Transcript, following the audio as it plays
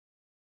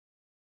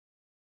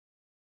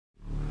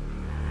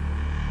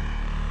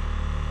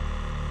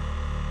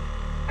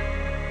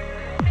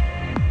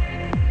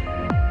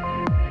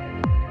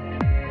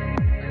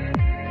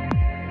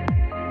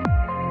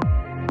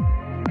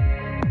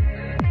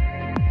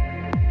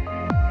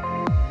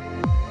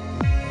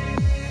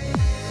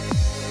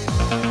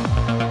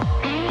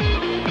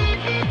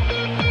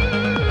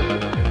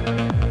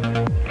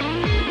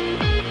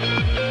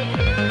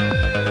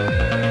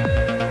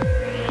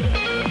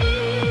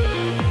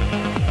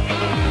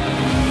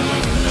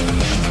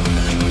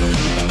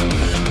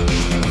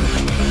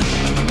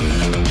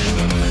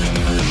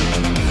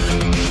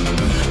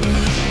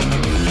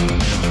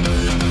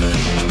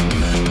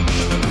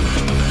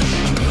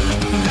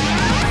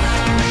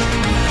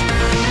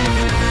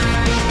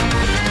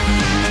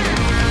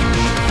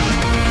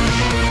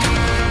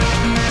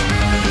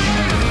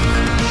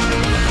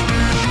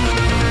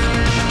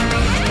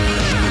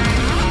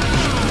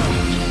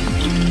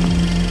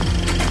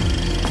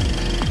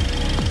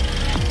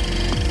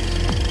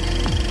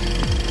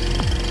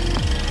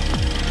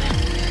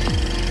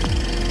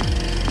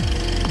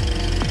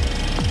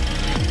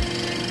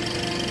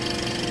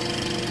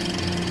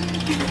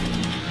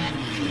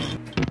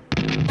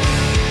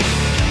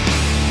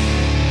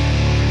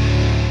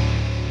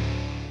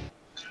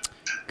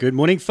Good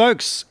morning,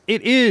 folks.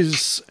 It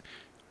is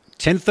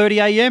 10:30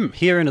 a.m.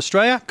 here in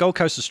Australia, Gold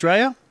Coast,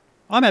 Australia.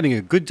 I'm having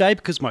a good day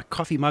because my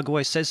coffee mug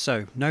always says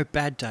so. No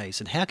bad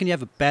days. And how can you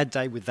have a bad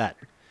day with that?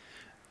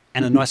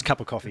 And a nice cup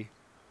of coffee.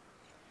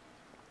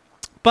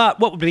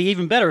 But what would be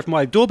even better if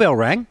my doorbell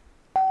rang?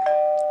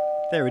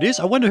 There it is.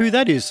 I wonder who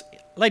that is.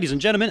 Ladies and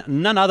gentlemen,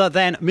 none other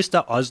than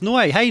Mr. Oz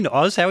Noy. Hey,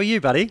 Oz, how are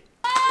you, buddy?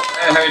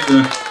 Hey, how you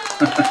doing?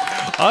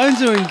 I'm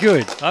doing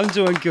good. I'm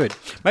doing good.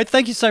 Mate,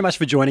 thank you so much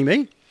for joining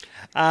me.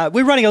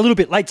 We're running a little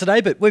bit late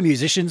today, but we're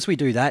musicians. We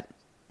do that.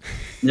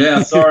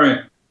 Yeah, sorry.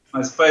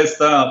 I spaced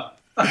out.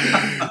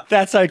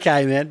 That's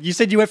okay, man. You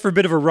said you went for a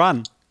bit of a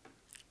run.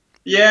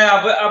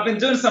 Yeah, but I've been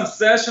doing some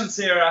sessions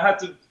here.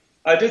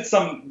 I did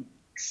some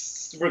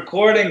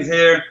recordings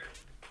here.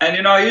 And,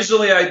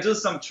 usually I do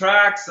some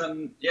tracks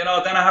and, then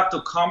I have to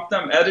comp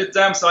them, edit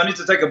them. So I need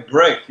to take a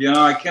break.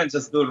 I can't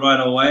just do it right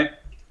away.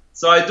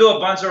 So I do a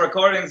bunch of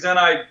recordings, then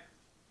I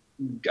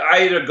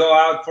either go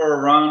out for a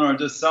run or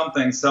do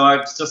something. So I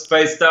just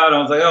spaced out.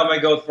 I was like, I may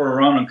go for a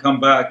run and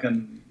come back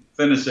and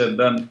finish it.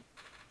 Then,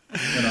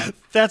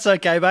 That's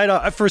okay,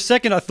 mate. For a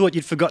second, I thought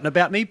you'd forgotten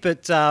about me,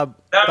 but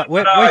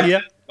we're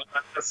here.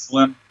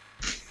 Swim.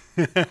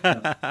 I'm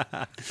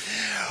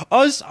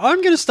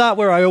going to start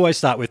where I always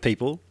start with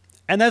people,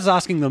 and that's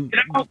asking them.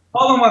 Hold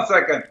on 1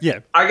 second. Yeah.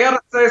 I got to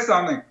say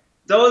something.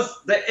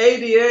 The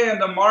ADA and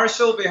the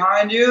Marshall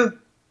behind you,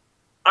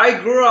 I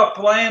grew up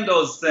playing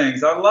those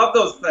things. I love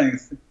those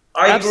things.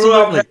 I grew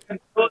up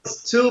having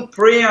those two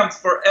preamps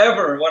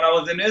forever when I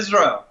was in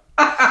Israel.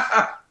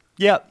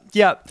 Yeah.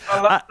 I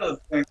love those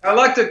things. I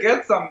like to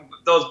get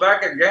those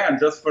back again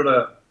just for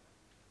the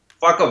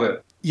fuck of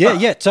it.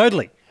 Yeah,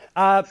 totally.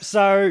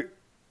 So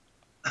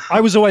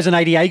I was always an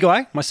ADA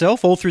guy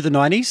myself, all through the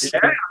 90s. Yeah,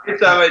 I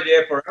used to have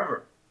ADA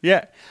forever.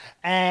 Yeah.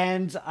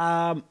 And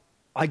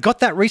I got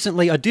that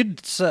recently. I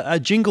did a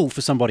jingle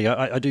for somebody.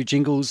 I do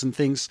jingles and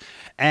things.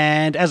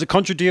 And as a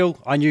contra deal,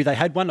 I knew they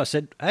had one. I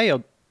said, hey,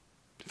 I'll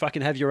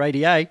fucking have your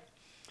ADA.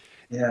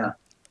 Yeah.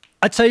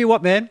 I tell you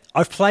what, man,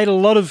 I've played a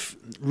lot of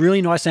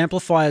really nice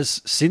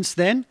amplifiers since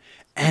then,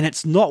 and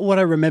it's not what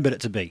I remembered it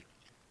to be.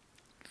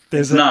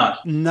 It's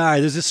not. No,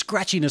 there's a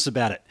scratchiness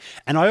about it.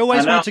 And I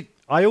always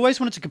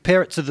wanted to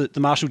compare it to the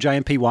Marshall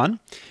JMP1,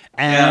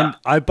 and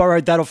I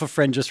borrowed that off a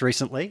friend just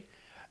recently,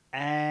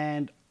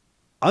 and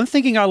I'm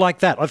thinking I like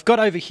that. I've got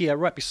over here,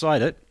 right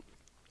beside it,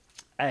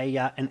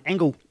 an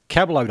Angle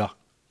cab loader.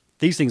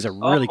 These things are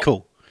really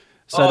cool.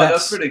 So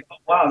that's pretty cool.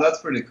 Wow,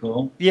 that's pretty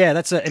cool. Yeah,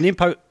 that's an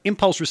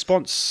impulse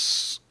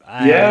response.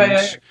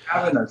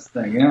 Cabinets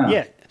thing, yeah.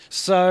 Yeah,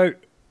 so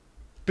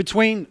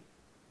between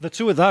the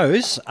two of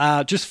those,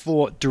 just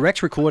for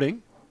direct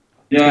recording,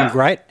 it's been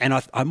great. And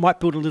I might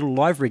build a little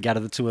live rig out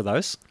of the two of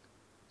those.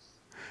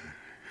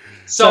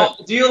 So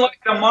do you like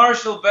the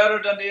Marshall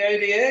better than the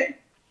ADA?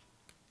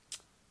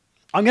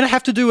 I'm going to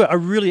have to do a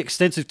really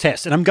extensive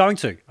test, and I'm going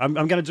to. I'm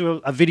going to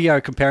do a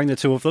video comparing the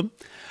two of them.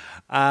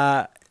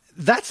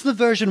 That's the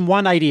version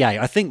 1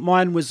 ADA. I think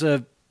mine was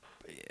they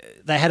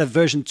had a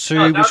version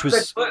 2, which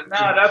was...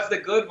 that's the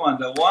good one.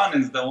 The 1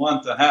 is the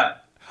one to have.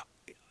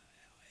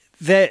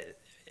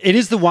 It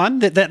is the one.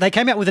 That they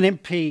came out with an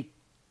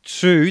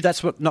MP2.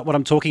 That's not what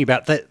I'm talking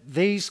about.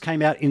 These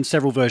came out in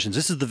several versions.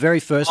 This is the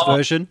very first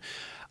version.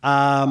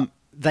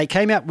 They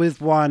came out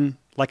with one,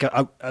 like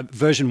a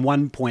version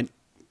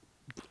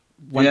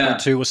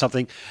 1.2 or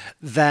something,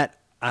 that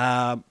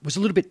was a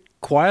little bit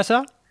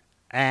quieter.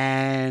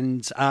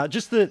 And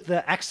just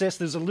the access,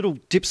 there's a little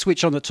dip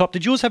switch on the top.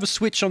 Did yours have a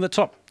switch on the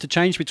top to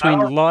change between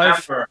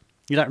live?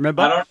 You don't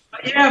remember?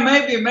 Yeah,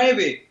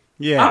 maybe.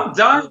 Yeah. I'm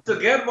dying to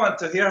get one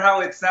to hear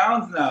how it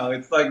sounds now.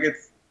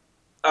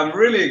 I'm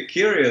really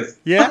curious.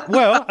 Yeah,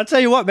 well, I'll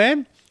tell you what,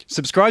 man.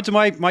 Subscribe to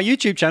my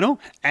YouTube channel,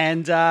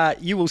 and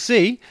you will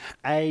see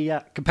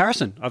a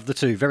comparison of the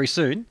two very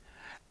soon.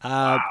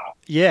 Wow.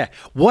 Yeah.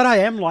 What I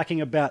am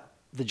liking about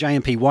the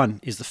JMP1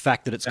 is the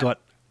fact that it's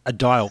got a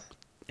dial,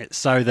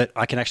 so that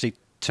I can actually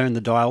turn the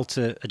dial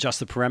to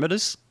adjust the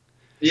parameters.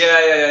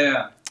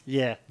 Yeah.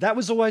 Yeah, that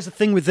was always the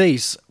thing with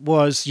these,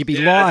 was you'd be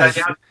live.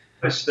 I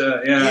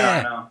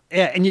know.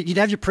 Yeah, and you'd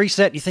have your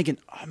preset, you're thinking,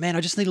 oh man,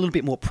 I just need a little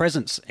bit more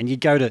presence. And you'd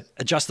go to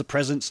adjust the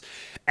presence,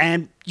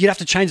 and you'd have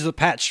to change the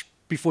patch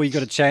before you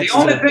got a chance. The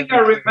only thing I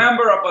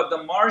remember about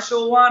the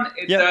Marshall one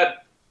is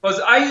that, because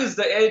I used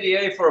the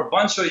ADA for a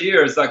bunch of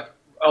years, like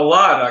a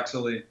lot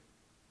actually.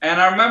 And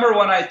I remember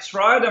when I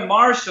tried a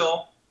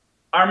Marshall,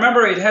 I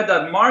remember it had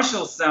that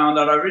Marshall sound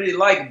that I really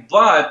liked,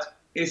 but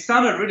it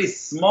sounded really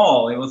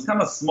small. It was kind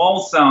of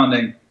small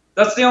sounding.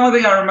 That's the only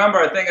thing I remember.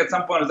 I think at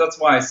some point that's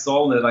why I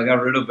sold it. I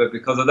got rid of it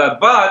because of that.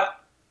 But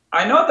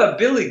I know that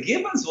Billy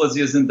Gibbons was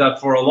using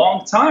that for a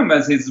long time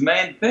as his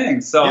main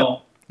thing.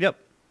 So, Yep.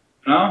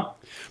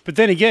 But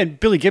then again,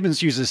 Billy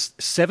Gibbons uses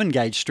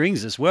 7-gauge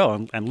strings as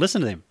well, and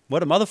listen to him.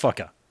 What a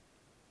motherfucker.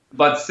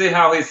 But see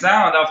how he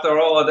sounds after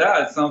all of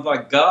that. It sounds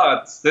like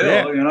God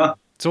still,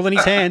 It's all in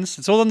his hands.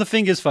 It's all on the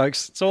fingers,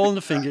 folks. It's all on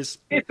the fingers.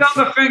 It's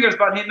on the fingers,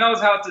 but he knows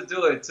how to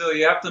do it too.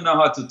 You have to know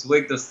how to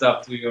tweak the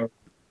stuff to your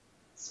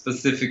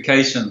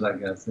specifications, I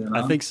guess. You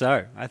know? I think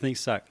so. I think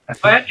so.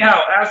 But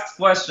anyhow, ask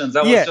questions.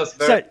 That was just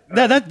very.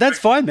 So that's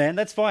fine, man.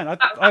 That's fine.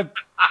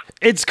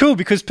 It's cool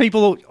because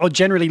people are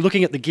generally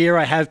looking at the gear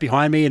I have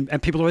behind me,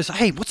 and people always say,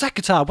 "Hey, what's that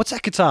guitar? What's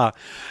that guitar?"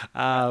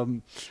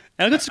 And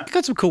I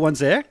got some cool ones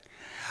there.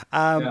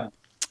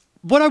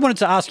 What I wanted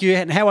to ask you,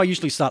 and how I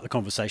usually start the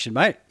conversation,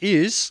 mate,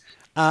 is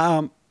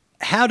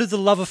how did the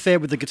love affair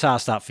with the guitar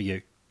start for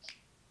you?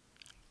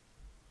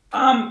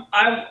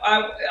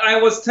 I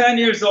was 10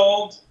 years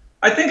old.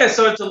 I think I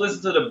started to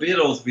listen to the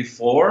Beatles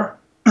before,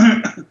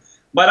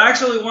 but I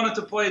actually wanted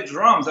to play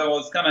drums. I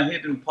was kind of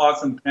hitting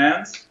pots and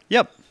pans.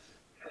 Yep.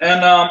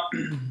 And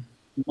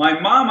my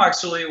mom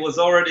actually was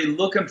already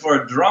looking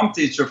for a drum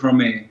teacher for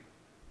me.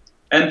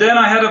 And then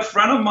I had a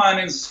friend of mine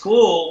in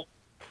school.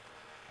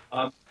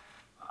 I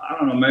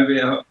don't know,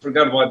 maybe I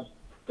forgot what.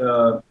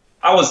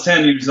 I was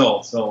 10 years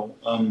old, so.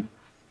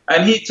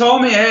 And he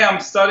told me, "Hey,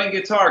 I'm studying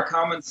guitar.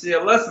 Come and see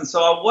a lesson."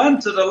 So I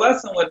went to the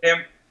lesson with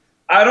him.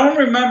 I don't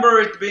remember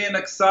it being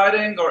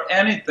exciting or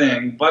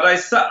anything, but I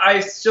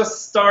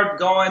just started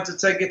going to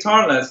take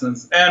guitar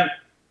lessons. And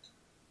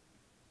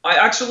I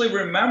actually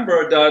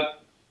remember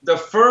that the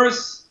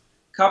first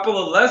couple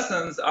of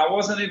lessons, I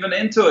wasn't even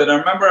into it. I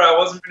remember I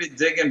wasn't really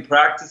digging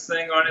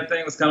practicing or anything.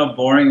 It was kind of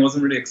boring. It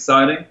wasn't really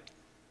exciting.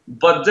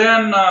 But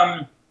then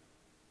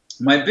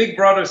my big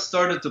brother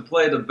started to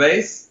play the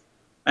bass.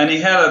 And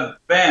he had a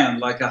band,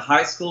 like a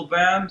high school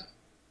band.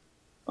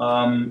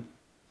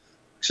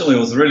 Actually, it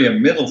was really a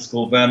middle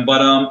school band.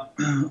 But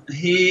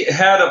he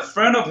had a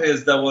friend of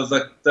his that was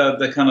like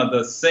the kind of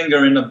the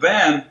singer in the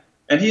band.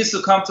 And he used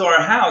to come to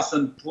our house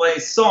and play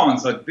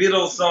songs, like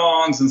Beatles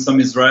songs and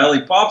some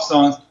Israeli pop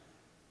songs.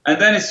 And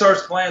then he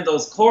starts playing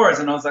those chords.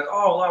 And I was like,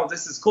 oh, wow,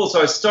 this is cool. So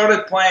I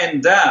started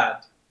playing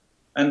that.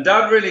 And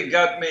that really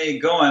got me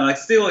going. Like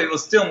it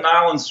was still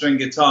nylon string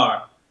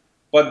guitar.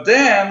 But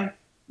then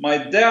my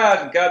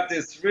dad got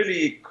this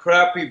really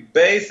crappy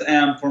bass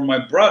amp for my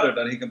brother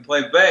that he can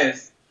play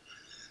bass.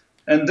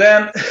 And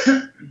then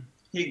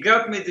he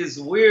got me this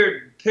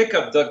weird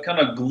pickup that kind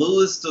of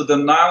glues to the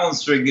nylon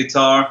string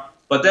guitar,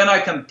 but then I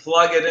can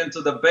plug it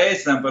into the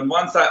bass amp. And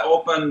once I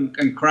open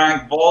and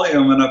crank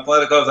volume and I play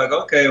the chords, I was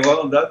like, okay,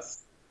 well,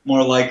 that's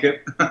more like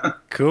it.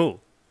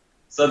 Cool.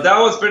 So that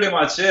was pretty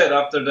much it.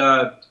 After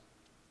that,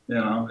 you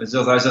know, I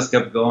just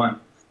kept going.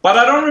 But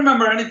I don't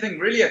remember anything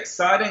really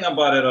exciting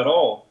about it at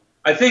all.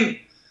 I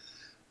think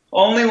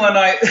only when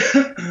I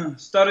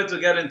started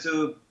to get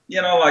into,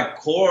 you know, like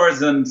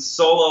chords and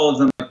solos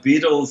and like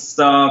Beatles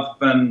stuff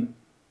and,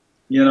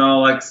 you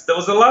know, like there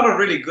was a lot of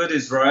really good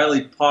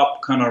Israeli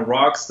pop kind of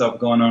rock stuff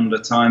going on at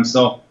the time.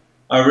 So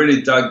I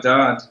really dug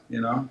that,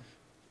 you know.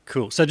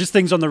 Cool. So just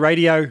things on the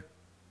radio.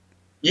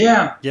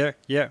 Yeah. Yeah.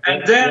 Yeah.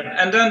 And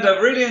then the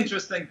really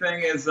interesting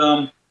thing is,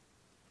 I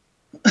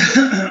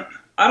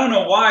don't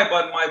know why,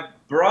 but my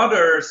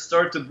brother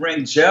started to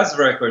bring jazz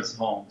records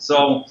home.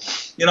 So,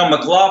 you know,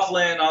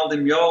 McLaughlin,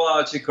 Aldi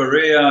Meola, Chick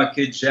Corea,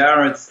 Keith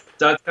Jarrett,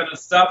 that kind of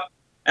stuff.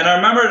 And I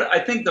remember, I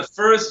think the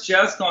first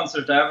jazz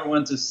concert I ever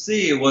went to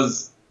see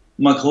was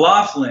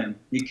McLaughlin.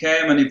 He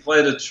came and he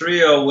played a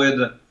trio with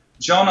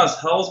Jonas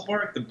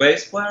Helsberg, the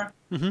bass player.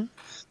 Mm-hmm.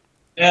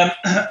 And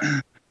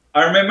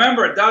I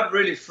remember that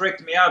really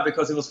freaked me out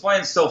because he was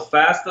playing so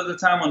fast at the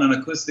time on an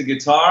acoustic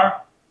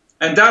guitar.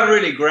 And that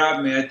really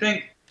grabbed me. I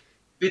think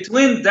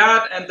between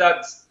that and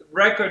that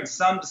record,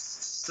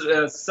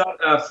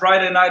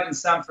 Friday Night in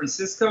San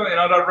Francisco, you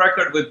know, that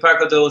record with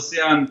Paco de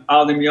Lucia and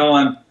Aldi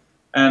Meola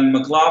and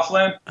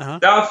McLaughlin,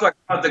 that was like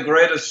one of the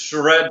greatest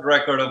shred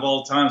record of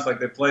all times. Like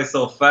they play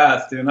so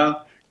fast, you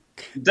know.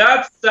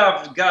 That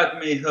stuff got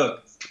me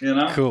hooked, you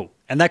know. Cool.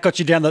 And that got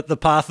you down the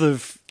path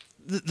of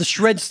the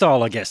shred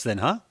style, I guess, then,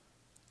 huh?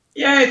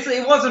 Yeah,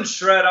 it wasn't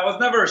shred. I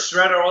was never a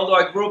shredder, although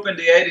I grew up in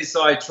the 80s,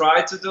 so I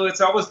tried to do it.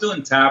 So I was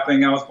doing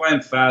tapping. I was playing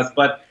fast,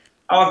 but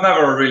I was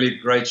never a really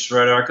great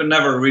shredder. I could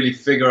never really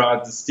figure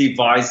out the Steve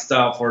Vai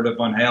stuff or the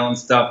Van Halen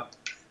stuff.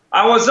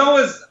 I always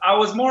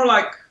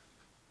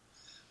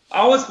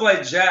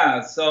played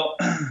jazz. So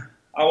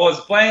I was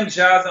playing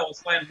jazz, I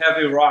was playing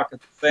heavy rock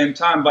at the same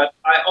time, but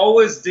I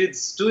always did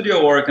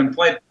studio work and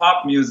played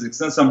pop music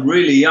since I'm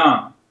really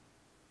young.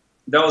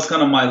 That was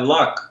kind of my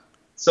luck.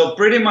 So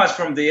pretty much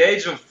from the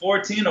age of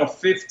 14 or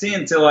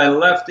 15 till I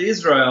left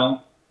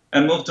Israel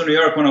and moved to New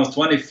York when I was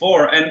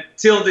 24, and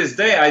till this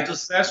day I do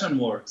session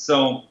work.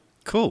 So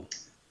cool.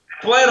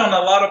 I played on a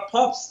lot of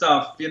pop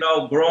stuff, you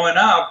know, growing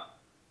up.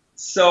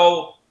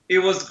 So it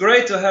was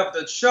great to have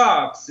the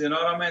chops, you know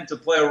what I mean, to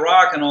play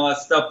rock and all that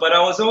stuff. But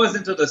I was always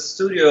into the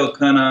studio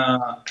kind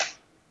of,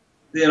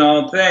 you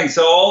know, thing.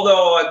 So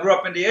although I grew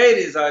up in the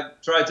 80s, I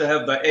tried to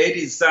have the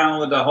 80s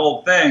sound with the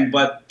whole thing.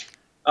 But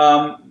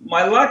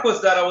my luck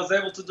was that I was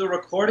able to do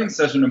recording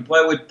session and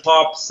play with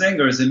pop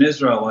singers in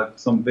Israel, like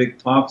some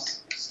big pop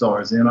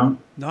stars, you know.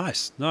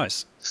 Nice,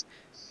 nice.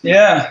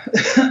 Yeah.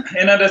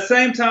 And at the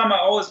same time, I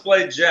always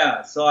played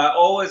jazz. So I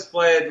always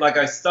played, like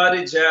I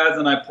studied jazz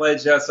and I played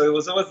jazz. So it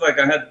was always like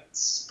I had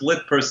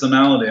split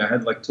personality. I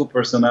had like two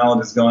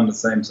personalities going at the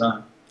same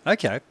time.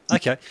 Okay.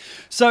 Okay.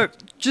 So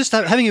just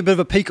having a bit of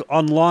a peek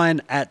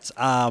online at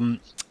some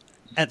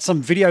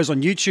videos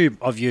on YouTube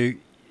of you,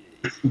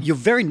 you're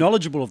very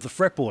knowledgeable of the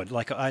fretboard.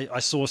 Like I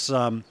saw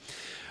some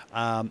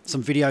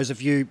videos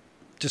of you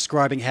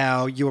describing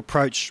how you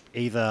approach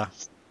either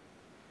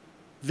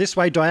this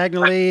way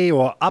diagonally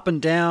or up and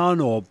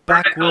down or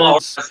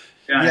backwards.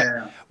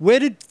 Yeah. Where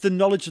did the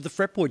knowledge of the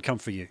fretboard come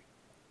for you?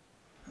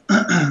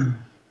 I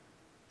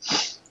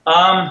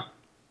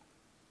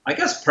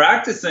guess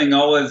practicing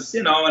always,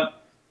 and I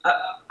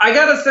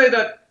gotta say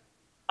that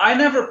I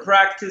never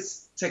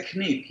practiced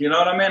technique. You know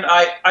what I mean?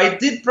 I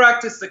did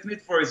practice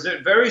technique for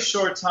a very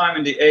short time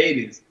in the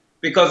 80s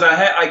because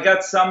I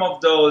got some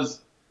of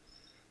those,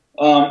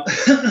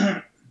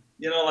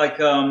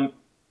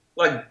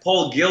 like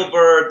Paul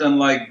Gilbert and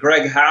like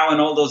Greg Howe and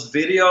all those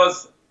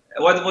videos.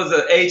 What was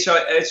it?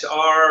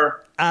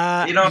 HR.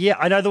 Yeah,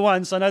 I know the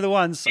ones. So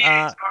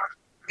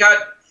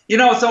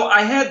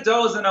I had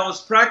those and I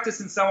was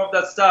practicing some of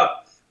that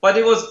stuff, but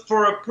it was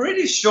for a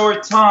pretty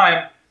short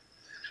time.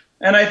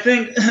 And I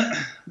think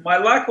my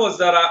luck was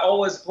that I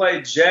always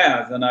played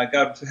jazz and I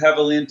got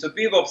heavily into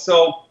bebop.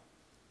 So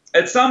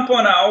at some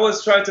point I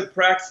always tried to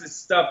practice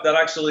stuff that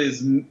actually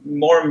is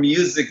more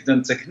music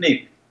than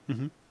technique.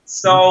 Mm-hmm.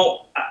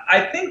 So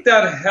I think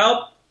that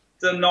helped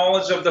the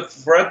knowledge of the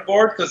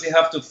fretboard because you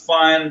have to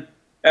find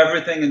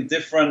everything in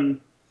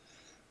different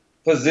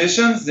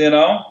positions,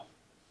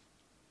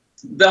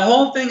 The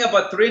whole thing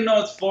about 3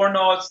 notes, 4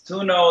 notes,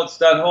 2 notes,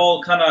 that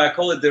whole kind of, I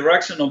call it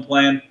directional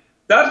playing,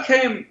 that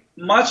came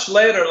much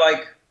later.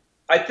 Like,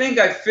 I think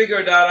I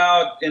figured that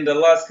out in the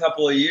last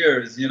couple of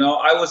years,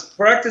 I was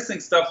practicing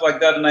stuff like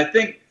that, and I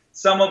think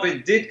some of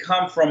it did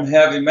come from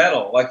heavy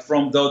metal, like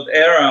from the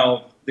era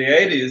of the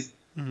 80s.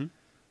 Mm-hmm.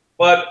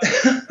 But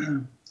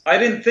I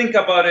didn't think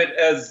about it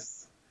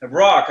as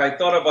rock. I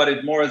thought about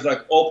it more as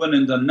like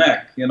opening the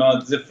neck,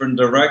 different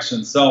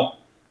directions. So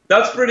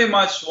that's pretty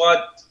much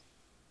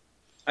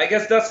I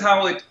guess that's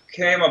how it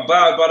came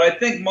about. But I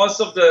think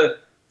most of the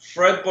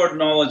fretboard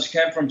knowledge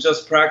came from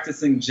just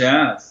practicing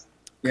jazz.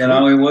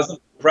 It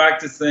wasn't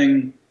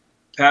practicing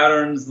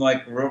patterns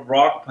like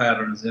rock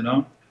patterns,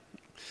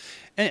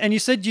 And you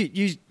said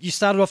you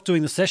started off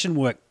doing the session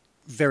work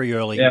very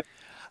early. Yeah,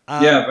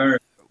 very.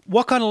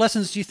 What kind of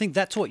lessons do you think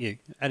that taught you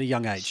at a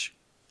young age?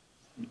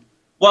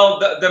 Well,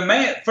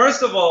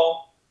 first of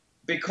all,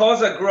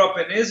 because I grew up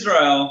in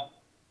Israel,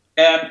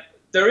 and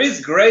there is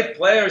great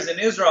players in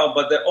Israel,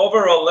 but the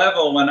overall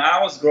level when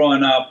I was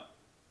growing up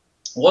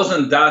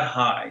wasn't that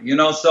high,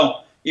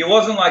 So it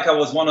wasn't like I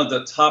was one of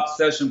the top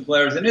session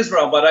players in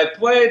Israel, but I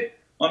played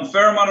on a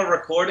fair amount of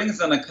recordings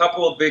and a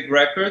couple of big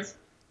records.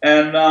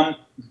 And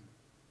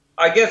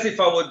I guess if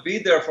I would be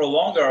there for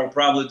longer, I would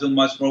probably do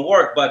much more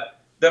work. But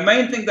the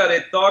main thing that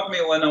it taught me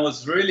when I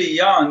was really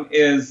young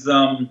is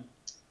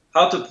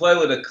how to play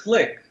with a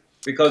click.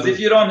 Because if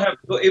you don't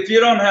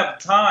have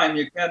time,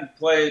 you can't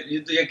play.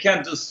 You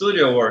can't do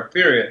studio work.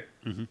 Period.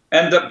 Mm-hmm.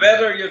 And the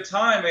better your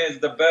time is,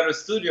 the better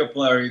studio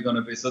player you're going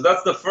to be. So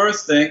that's the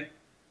first thing.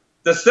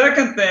 The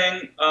second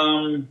thing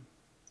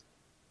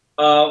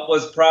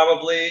was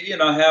probably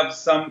have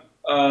some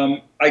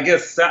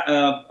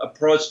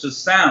approach to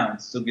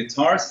sounds, to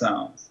guitar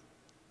sounds.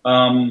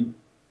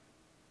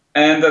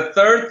 And the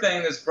third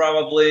thing is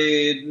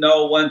probably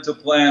know when to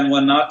play and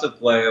when not to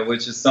play,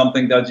 which is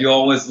something that you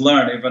always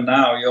learn. Even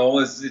now,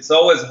 it's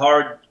always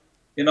hard.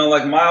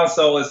 Like Miles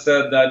always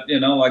said that,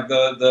 like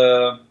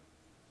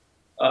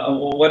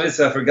what is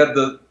it? I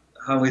forgot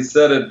how he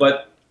said it,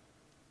 but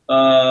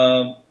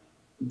the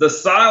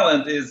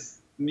silent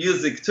is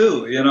music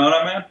too. You know what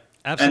I mean?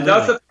 Absolutely.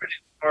 And that's a pretty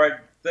hard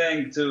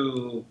thing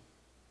to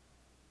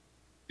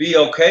be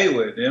okay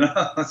with,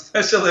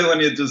 especially when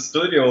you do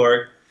studio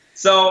work.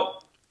 So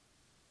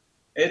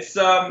it's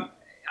I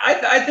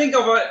think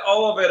of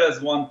all of it as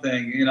one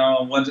thing,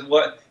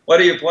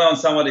 whether you play on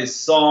somebody's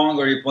song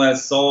or you play a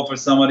solo for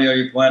somebody or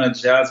you play a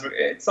jazz,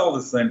 it's all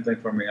the same thing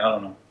for me. I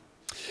don't know.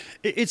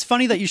 It's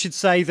funny that you should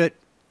say that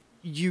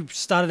you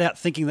started out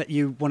thinking that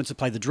you wanted to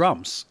play the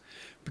drums,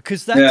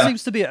 because that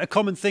seems to be a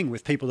common thing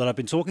with people that I've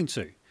been talking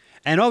to.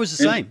 And I was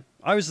the same.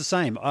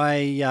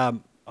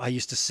 I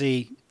used to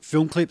see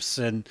film clips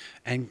and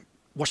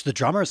watch the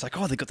drummer. It's like,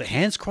 oh, they've got their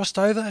hands crossed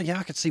over. Yeah,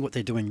 I could see what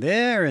they're doing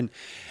there.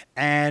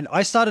 And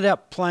I started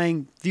out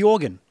playing the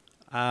organ,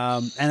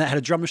 and it had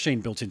a drum machine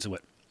built into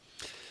it.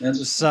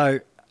 So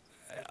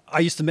I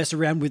used to mess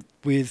around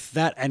with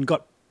that and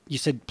you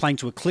said playing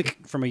to a click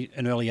from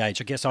an early age.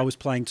 I guess I was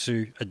playing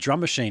to a drum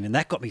machine, and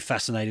that got me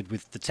fascinated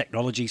with the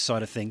technology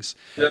side of things.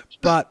 Yep.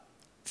 But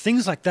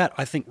things like that,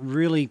 I think,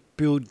 really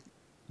build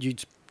you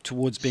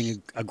towards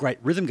being a great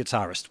rhythm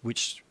guitarist,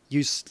 which,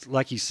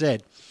 like you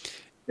said,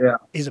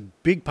 is a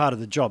big part of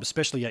the job,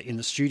 especially in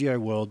the studio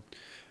world.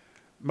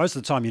 Most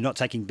of the time, you're not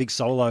taking big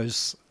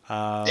solos.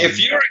 If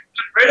you're a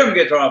rhythm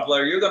guitar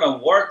player, you're going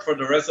to work for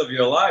the rest of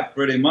your life,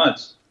 pretty much.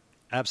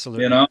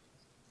 Absolutely.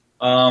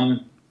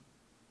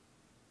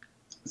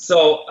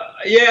 So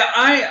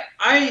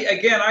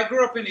I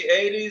grew up in the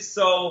 80s,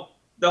 so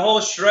the whole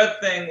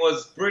shred thing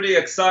was pretty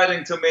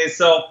exciting to me.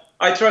 So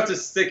I tried to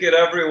stick it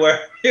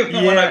everywhere,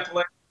 even when I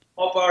play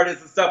pop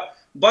artists and stuff.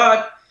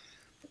 But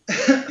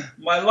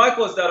my luck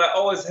was that I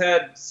always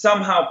had,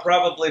 somehow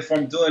probably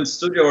from doing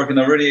studio work in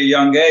a really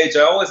young age,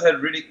 I always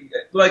had really,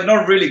 like,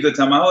 not really good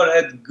time. I always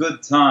had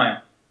good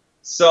time.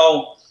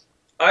 So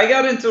I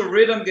got into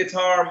rhythm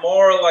guitar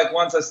more like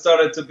once I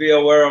started to be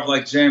aware of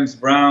like James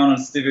Brown and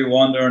Stevie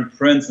Wonder and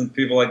Prince and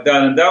people like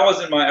that. And that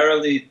was in my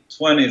early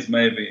 20s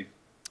maybe.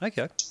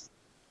 Okay.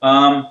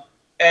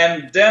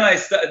 And then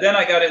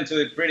I got into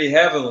it pretty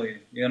heavily,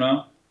 you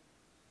know.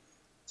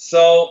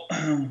 So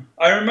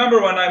I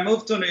remember when I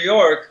moved to New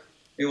York,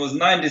 it was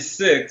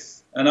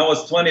 96, and I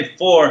was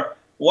 24.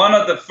 One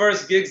of the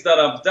first gigs that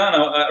I've done,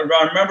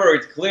 I remember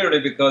it clearly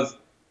because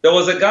there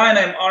was a guy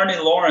named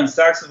Arnie Lawrence,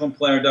 saxophone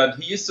player, that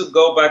he used to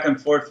go back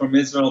and forth from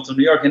Israel to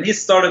New York, and he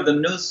started the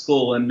New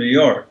School in New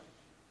York.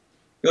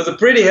 He was a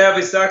pretty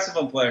heavy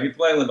saxophone player. He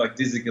played with like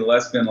Dizzy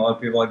Gillespie and a lot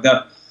of people like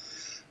that.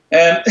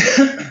 And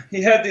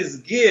he had these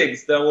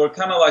gigs that were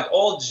kind of like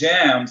all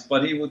jams,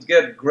 but he would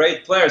get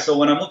great players. So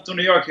when I moved to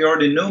New York, he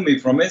already knew me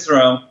from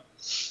Israel.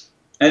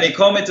 And he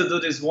called me to do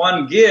this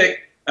one gig.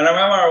 And I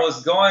remember I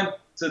was going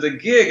to the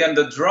gig, and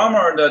the drummer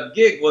on that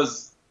gig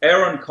was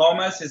Aaron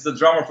Comes. He's the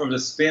drummer for the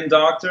Spin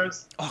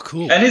Doctors. Oh,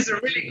 cool. And he's a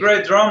really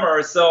great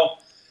drummer. So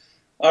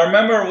I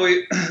remember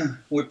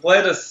we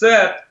played a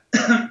set.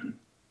 And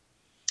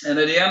at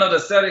the end of the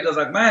set, he goes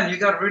like, man, you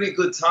got really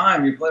good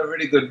time. You play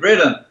really good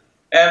rhythm.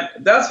 And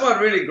that's what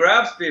really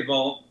grabs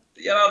people.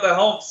 You know, the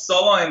whole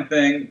soloing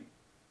thing,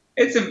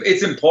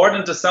 it's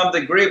important to some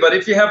degree, but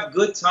if you have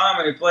good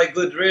time and you play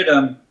good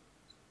rhythm,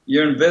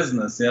 you're in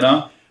business, you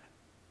know?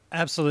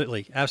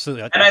 Absolutely,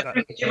 absolutely. And I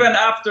think even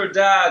after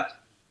that,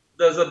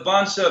 there's a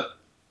bunch of,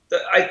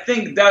 I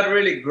think that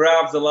really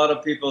grabs a lot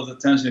of people's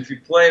attention. If you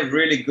play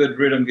really good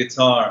rhythm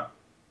guitar,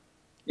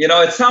 you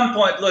know, at some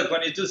point, look,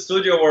 when you do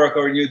studio work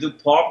or you do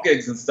pop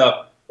gigs and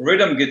stuff,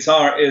 rhythm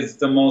guitar is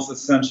the most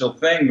essential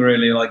thing,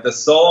 really. Like the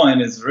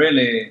soloing is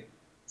really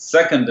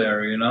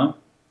secondary, you know?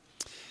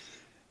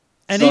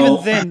 And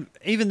so,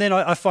 even then,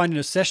 I find in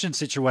a session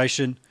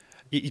situation,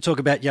 you talk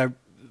about, you know,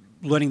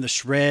 learning the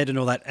shred and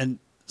all that, and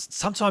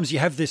sometimes you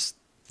have this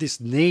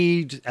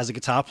need as a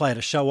guitar player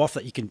to show off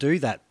that you can do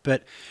that.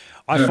 But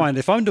I find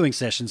if I'm doing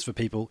sessions for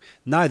people,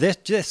 no, they're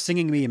just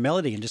singing me a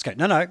melody and just go,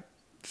 no,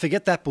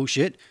 forget that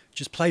bullshit,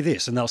 just play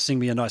this, and they'll sing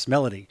me a nice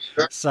melody.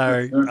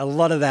 So a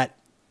lot of that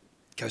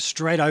goes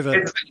straight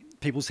over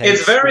people's heads.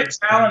 It's very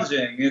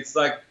challenging. It's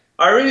like,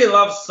 I really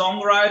love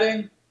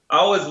songwriting. I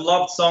always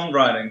loved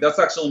songwriting. That's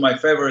actually my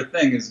favorite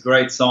thing, is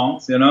great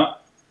songs, you know?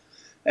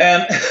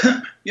 And,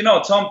 you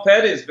know, Tom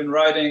Petty has been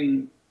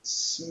writing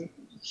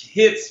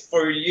hits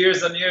for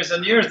years and years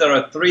and years that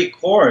are 3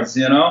 chords,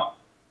 you know?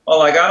 Well,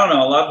 like, I don't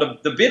know, a lot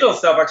of the Beatles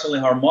stuff actually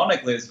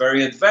harmonically is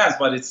very advanced,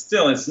 but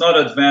it's not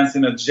advanced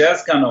in a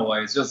jazz kind of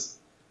way. It's just,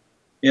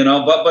 you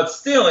know, but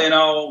still, you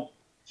know,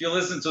 if you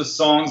listen to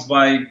songs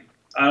by,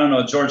 I don't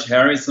know, George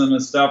Harrison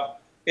and stuff,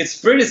 it's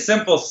pretty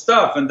simple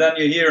stuff. And then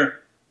you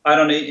hear, I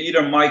don't know,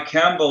 either Mike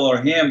Campbell or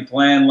him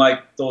playing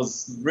like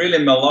those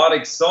really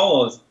melodic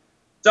solos.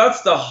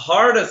 That's the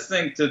hardest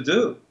thing to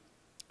do.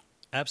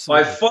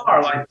 Absolutely. By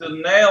far, like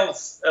to nail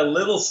a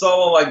little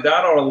solo like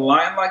that or a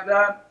line like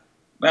that,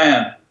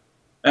 man.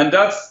 And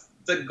that's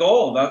the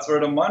goal. That's where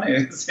the money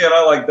is. You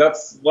know, like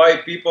that's why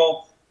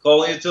people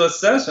call you to a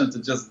session, to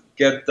just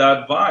get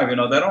that vibe. You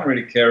know, they don't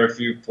really care if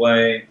you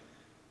play,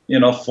 you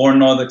know,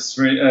 4-note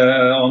extreme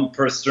on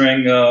per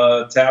string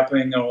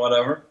tapping or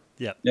whatever.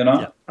 Yeah. You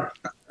know.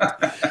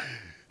 Yep.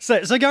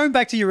 So going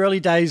back to your early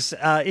days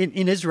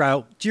in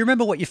Israel, do you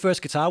remember what your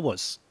first guitar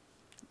was?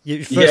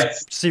 Your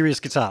first serious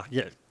guitar?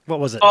 Yeah. What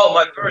was it? Oh,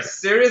 my first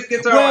serious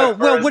guitar.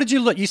 Well, what did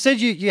you look? You said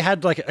you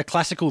had like a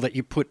classical that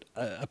you put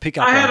a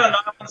pickup. I had a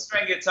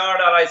 9-string guitar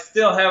that I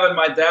still have at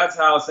my dad's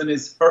house, and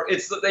it's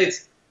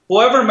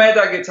whoever made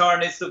that guitar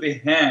needs to be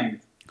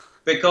hanged,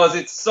 because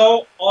it's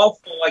so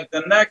awful. Like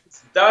the neck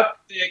is that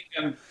thick,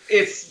 and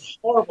it's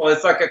horrible.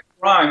 It's like a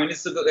crime. It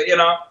needs to, you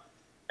know.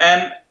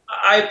 And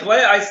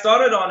I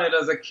started on it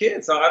as a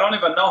kid, so I don't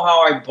even know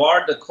how I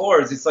barred the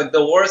chords. It's like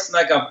the worst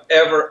neck I've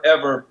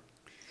ever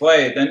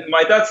played, and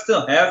my dad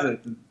still has it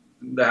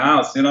in the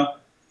house, you know.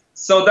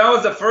 So that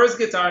was the first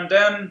guitar, and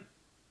then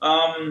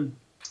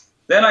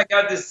I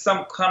got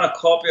some kind of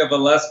copy of a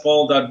Les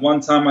Paul that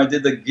one time I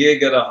did a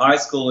gig at a high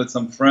school with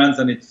some friends,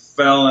 and it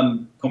fell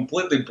and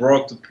completely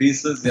broke to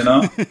pieces, you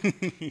know.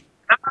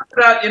 After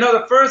that, you know,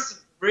 the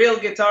first real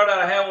guitar that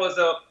I had was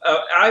a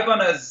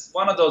Ibanez,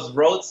 one of those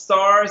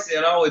Roadstars,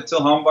 you know, with 2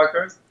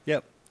 humbuckers.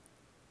 Yep.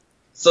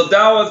 So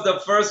that was the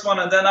first one,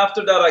 and then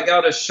after that I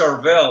got a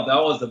Charvel.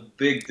 That was a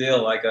big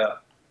deal, like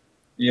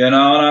you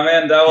know what I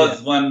mean? That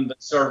was when the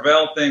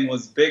Charvel thing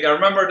was big. I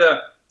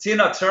remember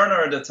Tina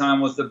Turner at the time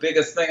was the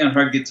biggest thing, and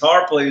her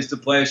guitar player used to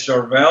play a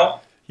Charvel.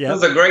 Yeah. It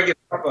was a great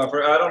guitar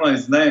player. I don't know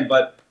his name,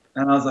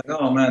 and I was like,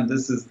 oh man,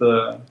 this is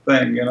the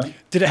thing, you know?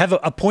 Did it have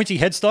a pointy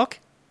headstock?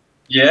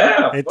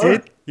 Yeah. It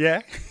did?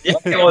 Yeah. Yeah,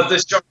 it was the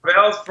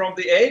Charvels from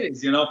the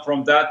 80s, you know,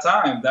 from that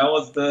time. That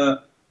was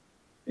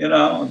you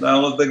know, that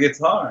was the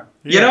guitar.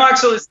 Yeah. You know,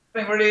 actually,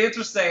 something really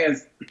interesting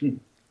is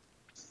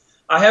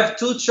I have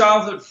two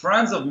childhood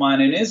friends of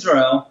mine in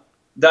Israel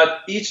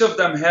that each of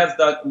them has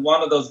that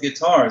one of those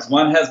guitars.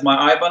 One has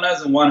my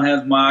Ibanez and one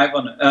has my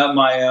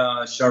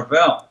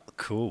Charvel.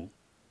 Cool.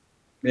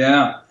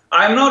 Yeah.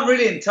 I'm not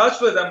really in touch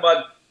with them,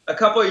 but a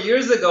couple of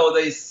years ago,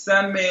 they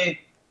sent me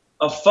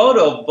a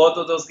photo of both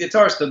of those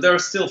guitars because they're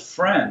still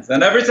friends.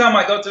 And every time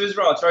I go to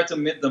Israel, I try to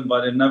meet them,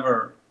 but it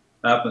never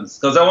happens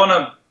because I want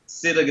to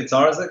see the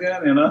guitars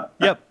again, you know?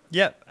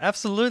 Yep,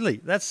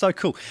 absolutely. That's so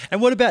cool.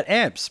 And what about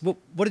amps? What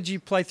did you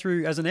play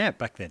through as an amp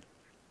back then?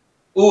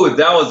 Ooh,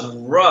 that was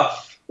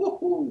rough.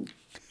 Ooh.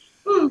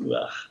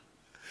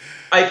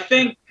 I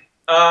think,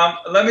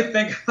 let me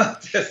think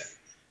about this.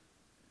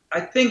 I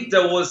think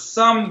there was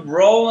some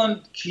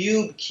Roland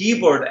Cube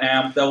keyboard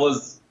amp that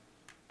was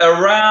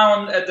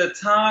around at the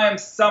time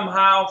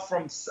somehow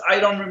from, I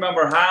don't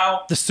remember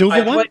how. The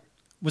silver one?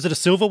 Was it a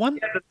silver one?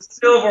 Yeah, the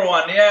silver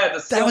one. Yeah, the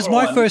silver one. That was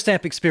my first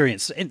amp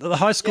experience. In the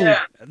high school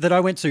that I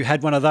went to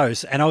had one of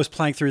those, and I was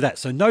playing through that.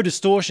 So no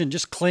distortion,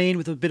 just clean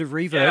with a bit of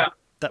reverb. Yeah.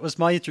 That was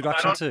my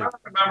introduction too. I don't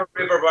remember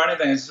reverb or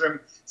anything.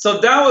 So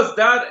that was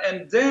that,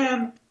 and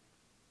then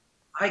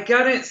I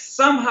got it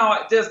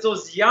somehow. There's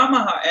those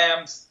Yamaha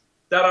amps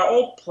that are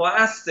all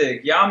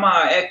plastic,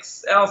 Yamaha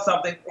XL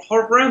something,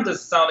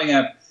 horrendous sounding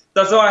amp.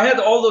 So I had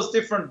all those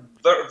different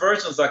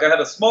versions. Like I had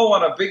a small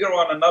one, a bigger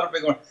one, another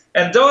big one.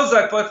 And those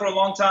I played for a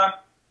long time.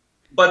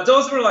 But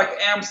those were like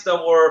amps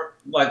that were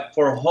like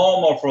for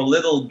home or for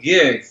little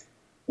gigs.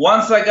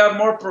 Once I got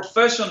more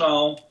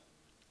professional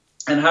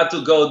and had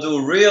to go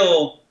do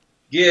real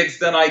gigs,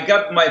 then I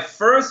got my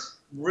first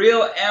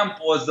real amp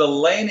was the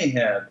Laney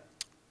Head.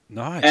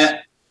 Nice.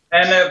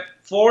 And a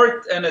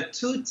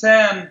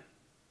 210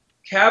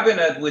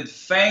 cabinet with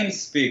Fane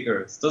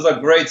speakers. Those are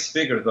great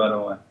speakers, by the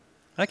way.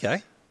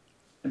 Okay.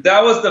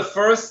 That was the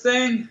first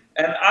thing,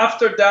 and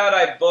after that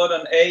I bought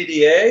an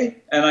ADA,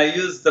 and I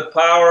used the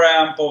power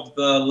amp of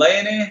the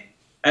Laney,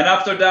 and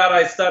after that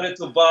I started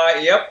to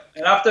buy,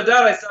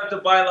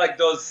 like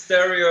those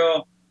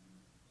stereo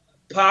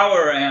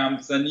power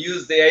amps and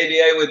used the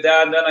ADA with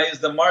that, and then I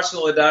used the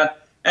Marshall with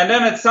that, and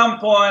then at some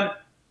point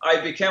I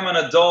became an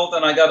adult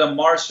and I got a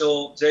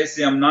Marshall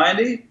JCM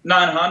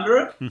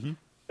 900. Mm-hmm.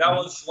 That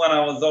was when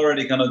I was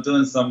already kind of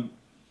doing some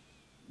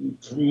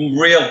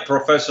real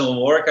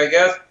professional work, I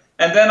guess.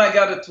 And then I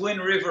got a twin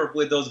reverb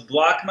with those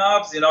black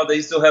knobs. You know, they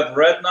used to have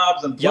red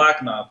knobs and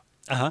black knobs.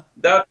 Uh-huh.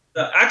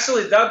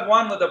 Actually, that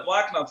one with the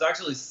black knobs, I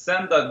actually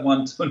sent that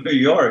one to New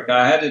York.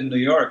 I had it in New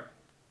York.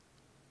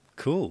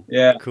 Cool.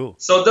 Yeah. Cool.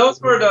 So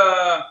those were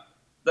the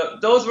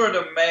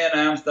main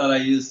amps that I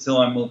used till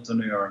I moved to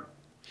New York.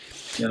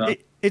 You know.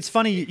 It's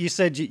funny you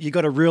said you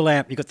got a real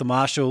amp, you got the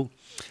Marshall.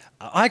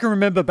 I can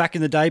remember back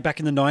in the day, back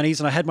in the 90s,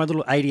 and I had my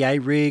little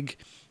ADA rig.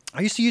 I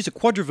used to use a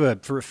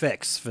Quadraverb for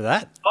effects for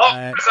that.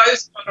 Oh, because I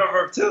used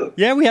Quadraverb too.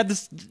 Yeah, we had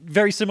this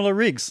very similar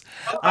rigs.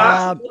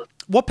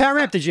 What power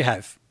amp did you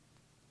have?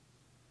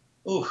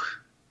 Ooh,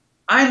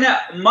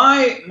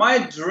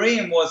 my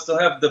dream was to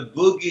have the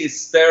Boogie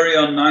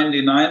Stereo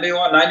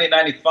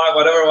 9095,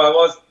 whatever it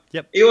was.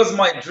 Yep. It was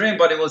my dream,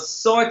 but it was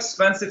so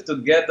expensive to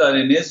get that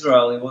in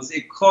Israel.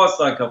 It cost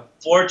like a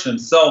fortune.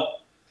 So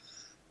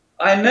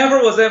I never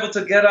was able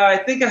to get it. I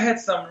think I had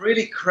some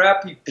really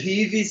crappy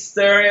PV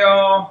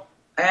stereo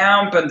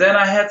amp, and then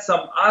I had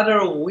some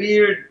other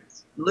weird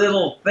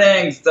little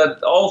things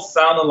that all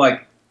sounded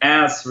like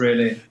ass,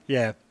 really.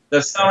 Yeah.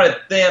 They sounded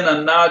thin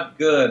and not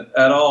good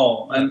at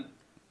all. And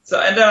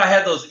then I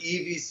had those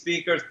EV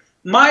speakers.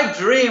 My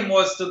dream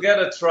was to get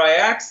a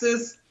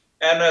Triaxis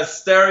and a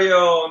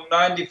stereo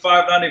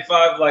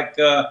 95, like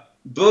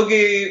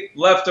Boogie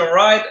left and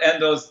right,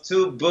 and those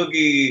two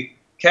Boogie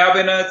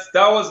cabinets.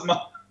 That was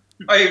my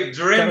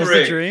dream. That was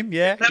rig. The dream,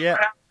 yeah.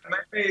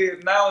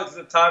 Maybe now is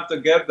the time to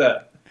get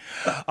that.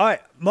 I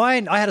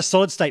had a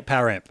solid state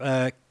power amp,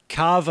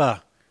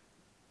 Carver.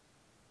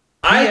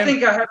 I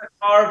think I had a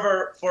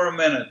Carver for a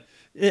minute.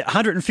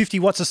 150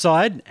 watts a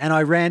side, and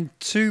I ran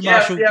two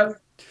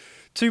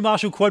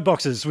Marshall quad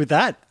boxes with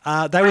that.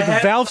 They were the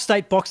valve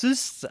state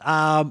boxes,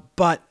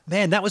 but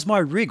man, that was my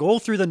rig all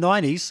through the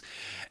 90s.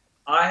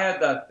 I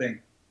had that thing.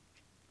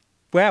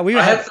 Wow, we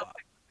had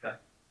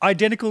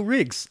identical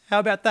rigs. How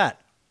about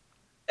that?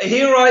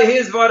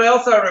 Here's what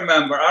else I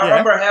remember. I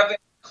remember having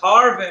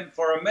Carvin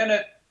for a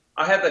minute.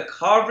 I had the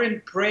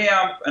Carvin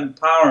preamp and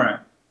power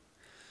amp.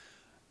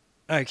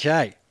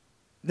 Okay.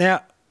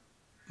 Now,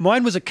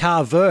 mine was a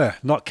Carver,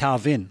 not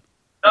Carvin.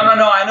 No, I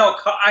know.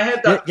 I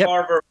had that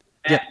Carver.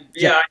 I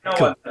know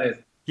what that is.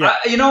 Yeah.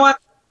 You know what?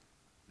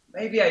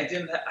 Maybe I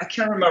didn't. I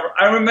can't remember.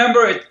 I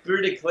remember it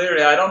pretty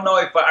clearly. I don't know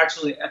if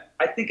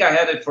I think I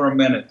had it for a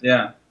minute.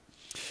 Yeah.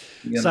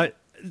 So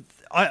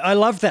I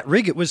loved that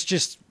rig. It was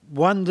just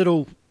one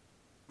little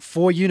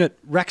 4-unit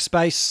rack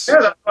space. Yeah,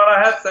 that's what I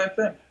had. Same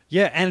thing.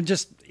 Yeah, and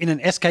just in an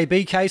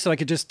SKB case, so I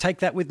could just take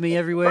that with me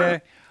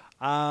everywhere.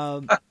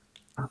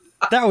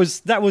 that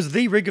was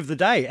the rig of the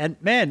day. And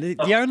man,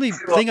 the only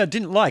thing I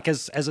didn't like,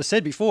 as I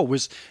said before,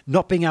 was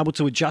not being able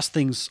to adjust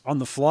things on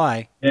the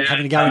fly,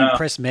 having to go in and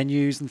press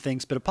menus and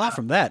things. But apart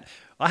from that,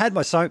 I had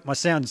my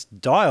sounds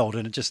dialed,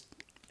 and it just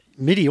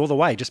MIDI all the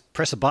way. Just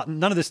press a button.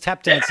 None of this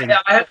tap dancing. Yeah,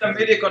 I had the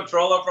MIDI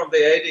controller from the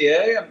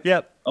ADA.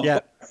 Yep.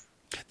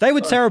 They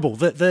were terrible.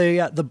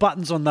 The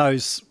buttons on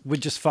those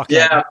would just fuck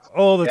up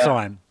all the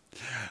time.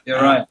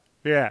 You're right.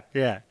 Yeah.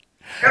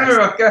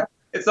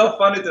 It's so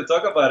funny to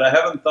talk about it. I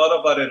haven't thought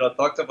about it or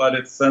talked about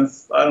it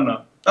since, I don't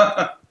know.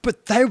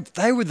 But they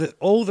were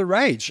all the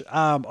rage.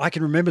 I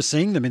can remember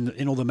seeing them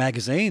in all the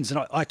magazines,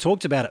 and I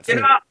talked about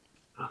it.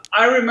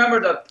 I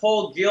remember that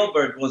Paul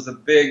Gilbert was a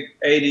big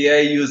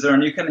ADA user,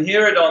 and you can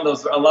hear it on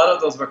a lot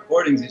of those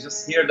recordings. You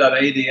just hear that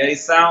ADA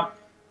sound.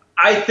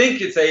 I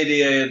think it's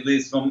ADA, at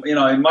least from,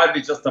 it might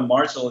be just a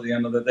Marshall at the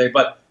end of the day.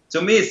 But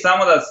to me, some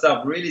of that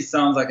stuff really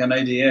sounds like an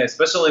ADA,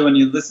 especially when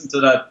you listen to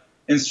that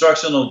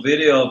instructional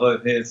video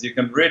of his. You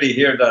can really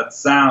hear that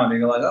sound.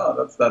 You're like, oh,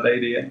 that's that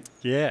ADA.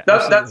 Yeah,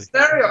 that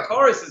stereo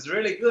chorus is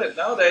really good.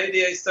 No, the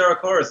ADA stereo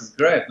chorus is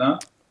great, no?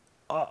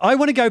 I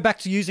want to go back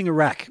to using a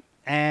rack,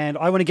 and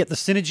I want to get the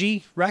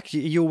Synergy rack. Are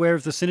you aware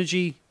of the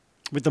Synergy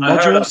with the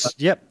modules?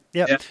 Yep.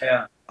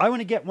 Yeah. I want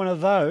to get one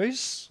of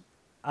those,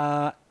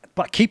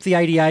 but keep the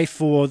ADA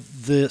for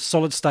the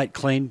solid state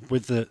clean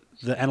with the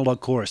analog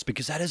chorus,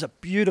 because that is a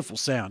beautiful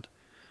sound.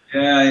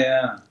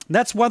 Yeah.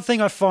 That's one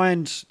thing I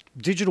find.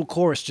 Digital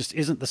chorus just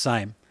isn't the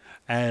same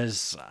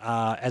as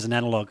an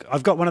analog.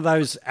 I've got one of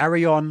those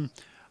Arion,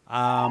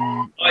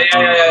 like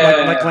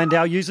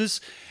Landau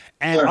uses,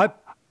 and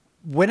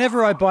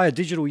whenever I buy a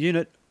digital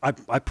unit, I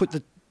put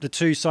the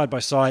two side by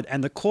side,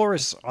 and the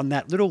chorus on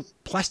that little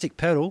plastic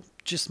pedal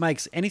just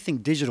makes anything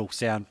digital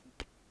sound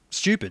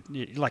stupid.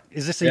 Like,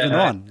 is this even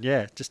on?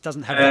 Yeah, it just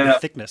doesn't have that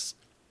thickness.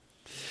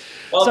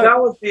 Well, that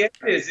was the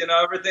 80s.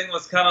 Everything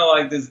was kind of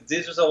like this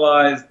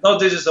digitalized, not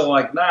digital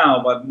like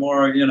now, but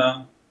more,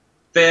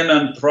 thin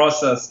and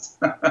processed.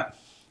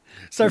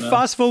 So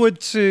fast forward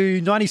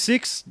to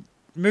 96,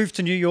 moved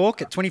to New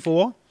York at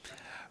 24.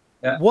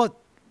 Yeah.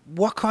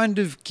 What kind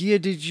of gear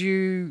did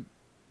you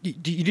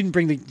didn't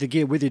bring the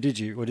gear with you, did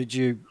you? Or did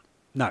you?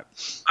 No.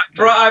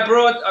 I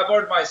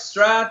brought my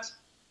Strat.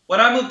 When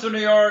I moved to New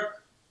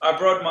York, I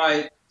brought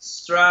my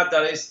Strat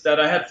that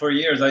I had for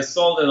years. I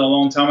sold it a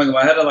long time ago.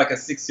 I had like a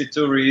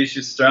 62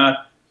 reissue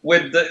Strat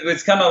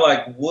it's kind of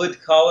like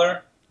wood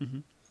color.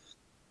 Mm-hmm.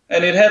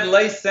 And it had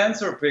lace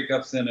sensor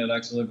pickups in it,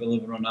 actually,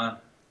 believe it or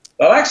not.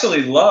 I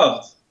actually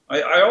loved.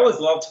 I always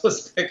loved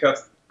those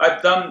pickups.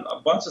 I've done a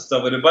bunch of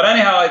stuff with it. But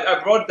anyhow,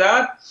 I brought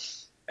that,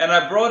 and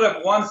I brought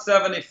a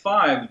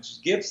 175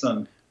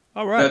 Gibson.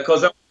 All right.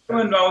 Because I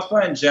was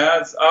playing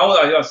jazz.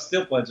 I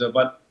still play jazz,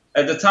 but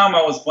at the time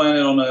I was playing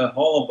it on a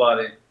hollow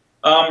body.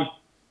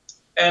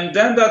 And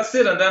then that's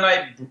it. And then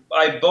I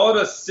bought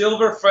a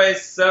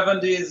Silverface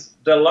 70s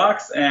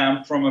Deluxe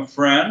amp from a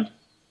friend.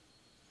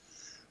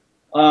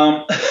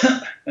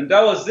 And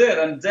that was it.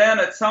 And then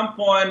at some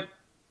point,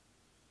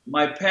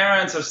 my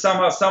parents or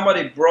somehow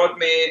somebody brought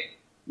me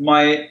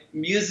my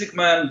Music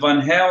Man Van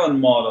Halen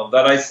model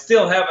that I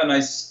still have and I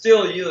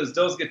still use.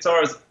 Those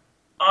guitars,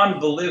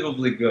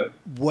 unbelievably good.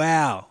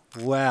 Wow.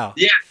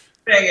 Yeah,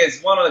 the thing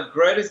is one of the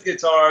greatest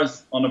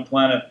guitars on the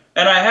planet.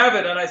 And I have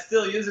it and I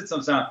still use it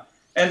sometimes.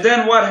 And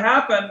then what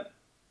happened?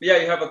 Yeah,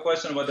 you have a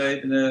question about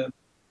the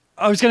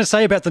I was going to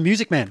say about the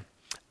Music Man.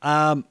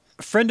 A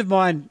friend of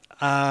mine,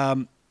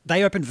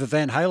 they opened for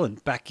Van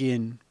Halen back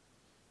in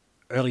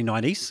early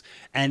 90s,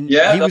 and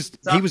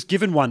he was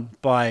given one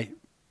by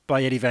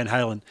Eddie Van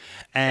Halen.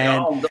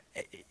 And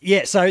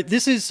so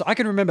this is, I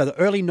can remember the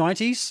early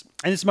 90s,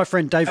 and this is my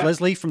friend Dave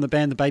Leslie from the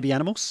band The Baby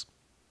Animals.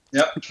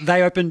 Yep.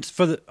 They opened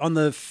for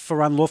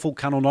Unlawful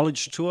Carnal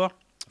Knowledge tour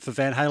for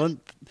Van Halen.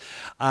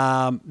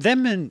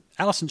 Them and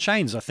Alice in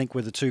Chains, I think,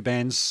 were the two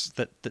bands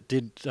that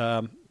did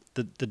the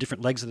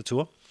different legs of the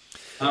tour.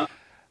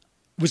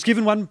 Was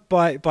given one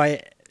by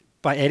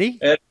Eddie,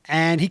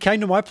 and he came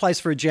to my place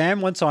for a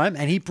jam one time,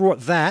 and he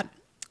brought that.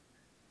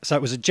 So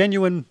it was a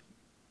genuine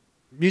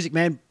Music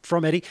Man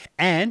from Eddie,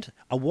 and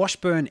a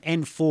Washburn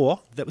N4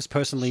 that was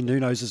personally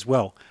Nuno's as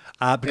well,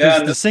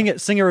 because the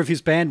singer of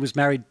his band was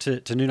married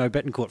to Nuno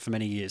Bettencourt for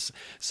many years.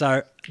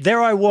 So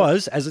there I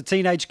was as a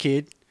teenage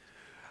kid,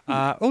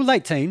 or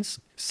late teens,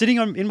 sitting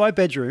in my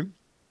bedroom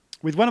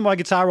with one of my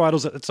guitar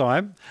idols at the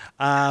time,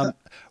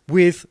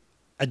 with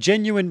a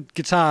genuine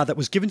guitar that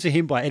was given to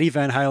him by Eddie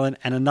Van Halen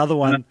and another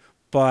one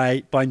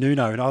by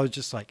Nuno. And I was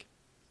just like,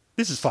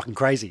 this is fucking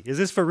crazy. Is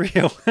this for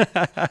real?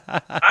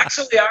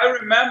 Actually, I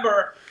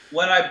remember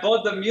when I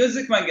bought the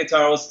Music Man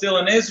guitar, I was still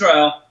in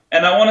Israel,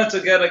 and I wanted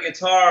to get a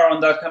guitar on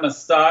that kind of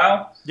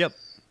style. Yep.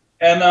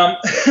 And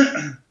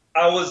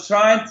I was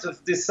trying to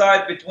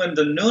decide between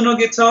the Nuno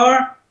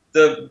guitar,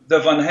 the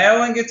Van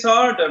Halen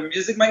guitar, the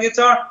Music Man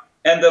guitar,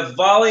 and the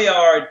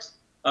Valiart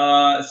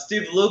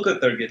Steve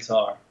Lukather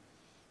guitar.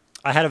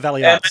 I had a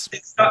Valiart.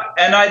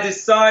 And I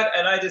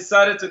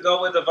decided to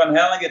go with the Van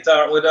Halen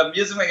guitar, with a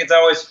Music Man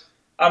guitar, which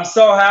I'm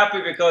so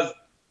happy because,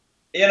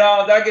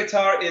 that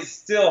guitar is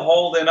still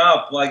holding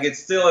up. Like,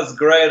 it's still as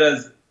great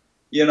as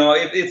you know,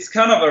 it's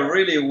kind of a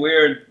really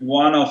weird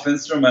one-off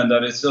instrument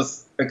that is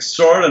just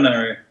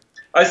extraordinary.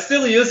 I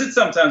still use it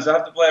sometimes. I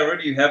have to play a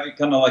really heavy,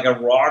 kind of like a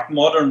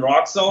modern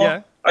rock solo.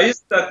 Yeah. I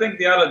used it, I think,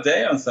 the other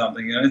day on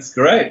something. You know, it's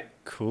great.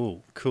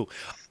 Cool, cool.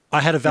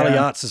 I had a Valley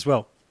Arts as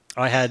well.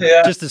 I had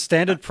just a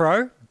standard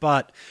Pro,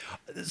 but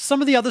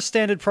some of the other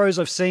standard Pros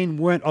I've seen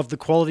weren't of the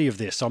quality of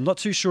this. So I'm not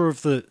too sure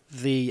of the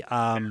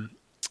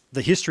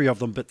history of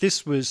them, but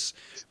this was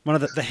one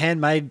of the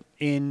handmade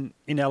in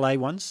LA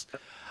ones.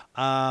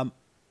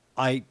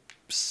 I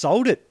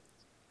sold it.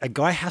 A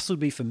guy hassled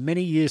me for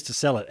many years to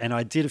sell it, and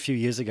I did a few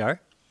years ago.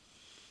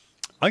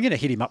 I'm going to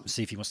hit him up and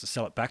see if he wants to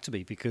sell it back to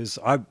me, because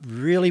I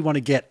really want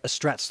to get a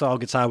Strat-style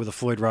guitar with a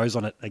Floyd Rose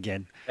on it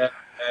again.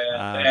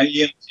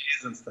 EMGs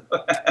and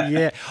stuff.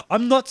 Yeah,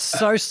 I'm not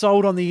so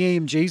sold on the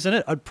EMGs in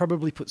it. I'd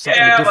probably put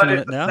something different in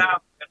it now.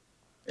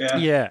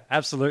 Yeah,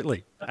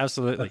 absolutely,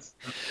 absolutely.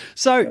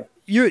 So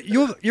you're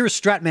a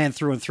Strat man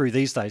through and through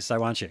these days,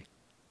 though, aren't you?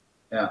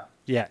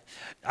 Yeah.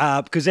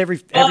 Because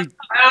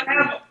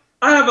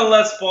I have a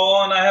Les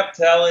Paul and I have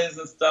Tellys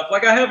and stuff.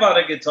 Like, I have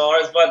other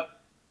guitars, but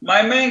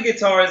my main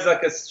guitar is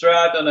like a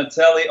Strat and a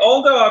Telly.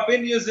 Although I've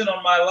been using,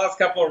 on my last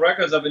couple of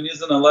records, I've been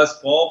using a Les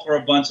Paul for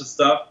a bunch of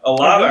stuff. A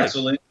lot, really?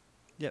 Actually.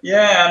 Yep.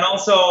 Yeah, and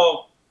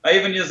also I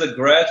even use a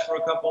Gretsch for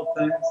a couple of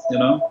things, you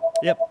know?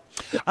 Yep.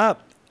 I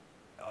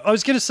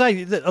was going to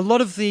say that a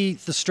lot of the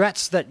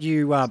Strats that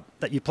you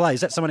play,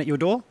 is that someone at your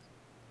door?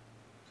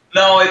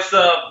 No, it's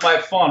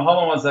my phone. Hold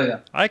on one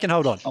second. I can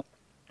hold on.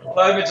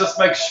 Let me just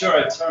make sure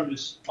I turn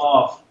this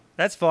off.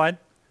 That's fine.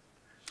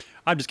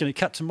 I'm just going to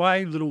cut to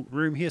my little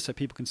room here so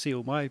people can see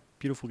all my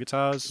beautiful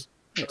guitars.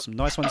 Got some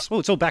nice ones. Oh,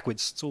 it's all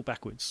backwards. It's all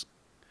backwards.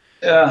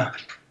 Yeah.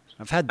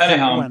 I've had that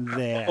one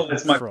there for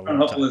a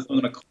long time. It's not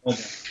going to call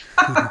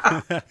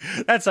me.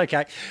 That's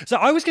okay. So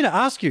I was going to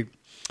ask you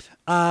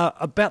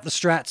about the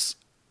Strats.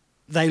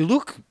 They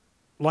look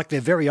like they're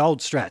very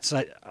old Strats,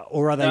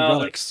 or are they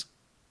relics?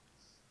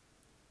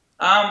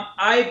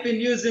 I've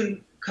been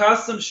using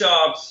custom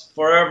shops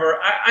forever.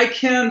 I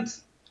can't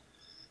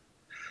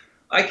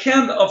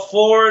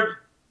afford,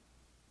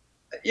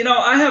 you know,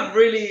 I have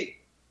really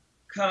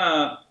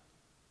kind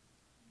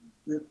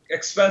of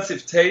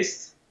expensive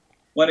taste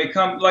when it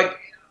comes, like,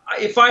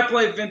 if I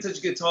play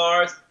vintage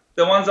guitars,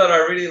 the ones that I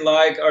really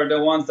like are the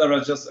ones that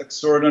are just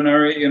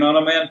extraordinary, you know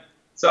what I mean?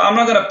 So I'm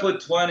not going to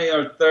put 20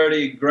 or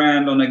 30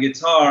 grand on a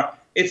guitar.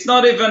 It's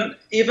not even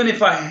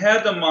if I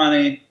had the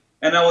money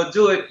and I would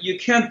do it, you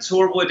can't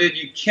tour with it.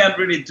 You can't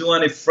really do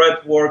any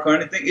fret work or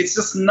anything. It's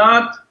just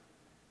not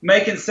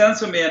making sense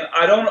for me. And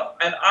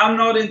I'm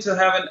not into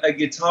having a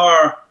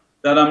guitar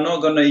that I'm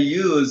not going to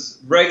use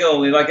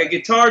regularly. Like, a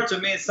guitar to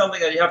me is something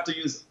that you have to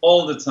use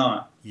all the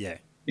time. Yeah.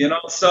 You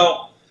know,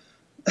 so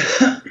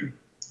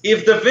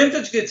if the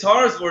vintage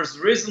guitars were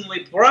reasonably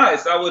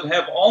priced, I would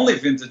have only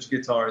vintage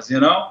guitars, you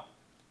know,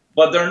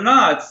 but they're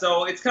not.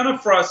 So it's kind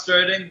of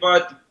frustrating,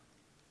 but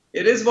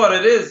it is what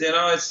it is, you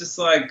know. It's just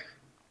like,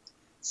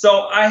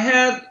 so I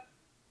had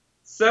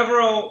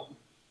several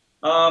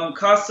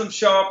custom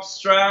shop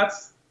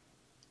Strats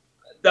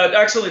that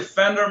actually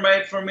Fender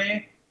made for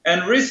me.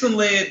 And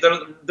recently,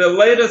 the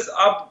latest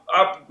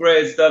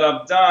upgrades that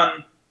I've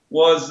done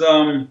was,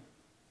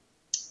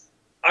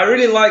 I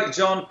really like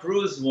John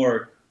Cruz's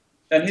work.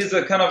 And he's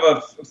a kind of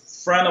a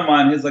friend of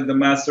mine. He's like the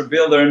master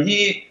builder. And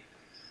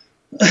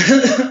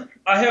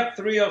I have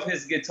 3 of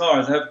his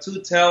guitars. I have 2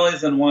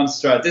 Tellys and 1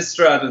 Strat. This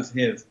Strat is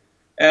his.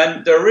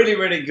 And they're really,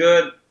 really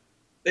good.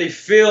 They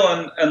feel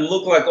and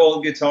look like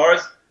old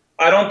guitars.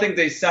 I don't think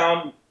they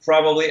sound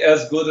probably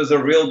as good as a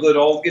real good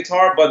old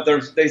guitar, but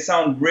they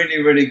sound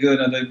really, really good,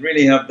 and they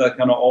really have that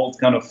kind of old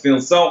kind of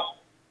feel. So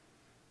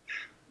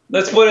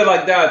let's put it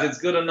like that. It's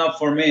good enough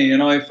for me. You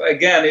know, if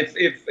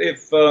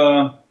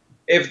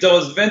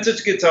those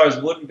vintage guitars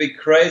wouldn't be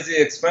crazy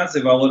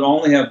expensive, I would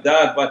only have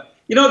that. But,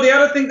 you know, the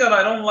other thing that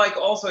I don't like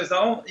also is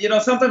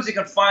sometimes you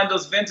can find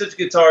those vintage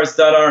guitars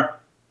that are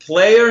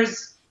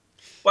players,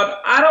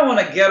 but I don't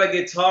want to get a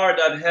guitar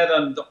that had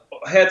a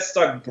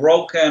headstock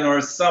broken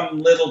or some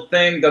little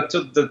thing that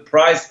took the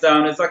price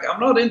down. It's like, I'm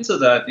not into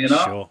that, you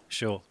know?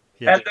 Sure.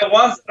 Yeah. And the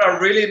ones that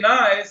are really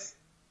nice,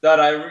 that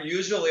I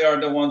usually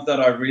are the ones that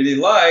I really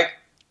like,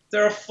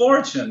 they're a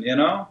fortune, you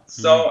know?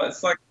 So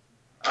it's like,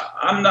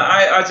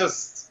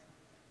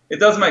 it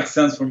doesn't make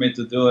sense for me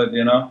to do it,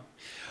 you know?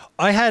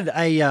 I had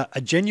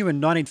a genuine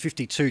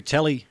 1952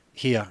 Telly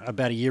here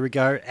about a year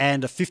ago,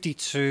 and a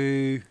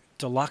 52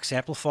 Deluxe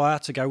amplifier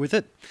to go with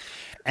it.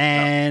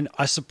 And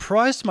I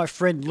surprised my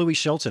friend Louis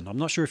Shelton. I'm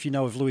not sure if you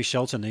know of Louis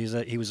Shelton.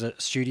 He was a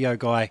studio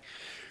guy,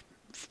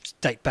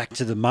 date back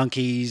to the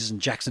Monkees and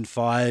Jackson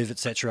 5,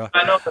 etc.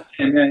 I know the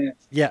name,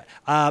 yeah.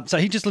 So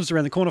he just lives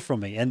around the corner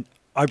from me, and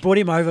I brought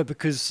him over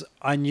because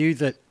I knew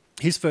that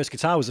his first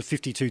guitar was a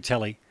 52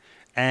 Telly,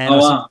 and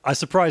I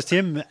surprised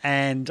him,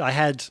 and I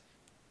had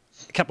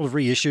a couple of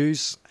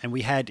reissues, and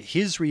we had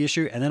his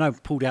reissue, and then I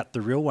pulled out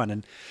the real one,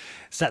 and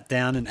sat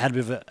down and had a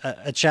bit of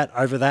a chat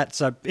over that.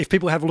 So if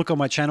people have a look on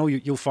my channel,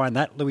 you'll find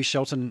that, Louis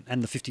Shelton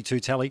and the 52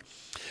 Tele.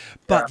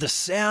 But the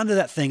sound of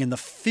that thing and the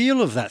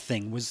feel of that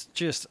thing was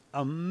just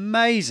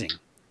amazing.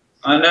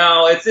 I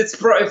know, it's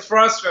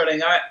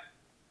frustrating.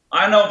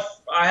 I know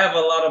I have a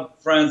lot of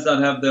friends that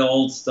have the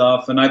old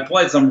stuff, and I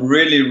played some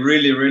really,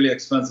 really, really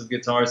expensive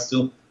guitars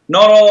too.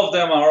 Not all of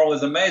them are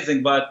always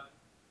amazing, but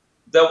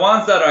the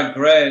ones that are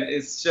great,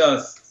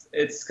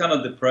 it's kind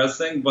of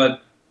depressing,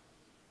 but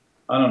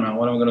I don't know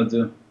what I'm going to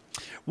do.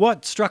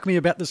 What struck me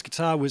about this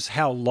guitar was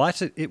how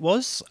light it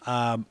was.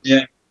 Yeah,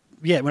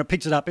 when I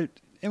picked it up, it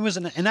was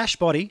an ash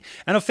body,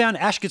 and I've found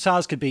ash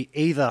guitars could be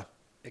either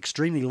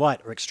extremely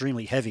light or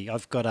extremely heavy.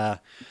 I've got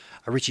a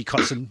Richie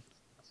Kotzen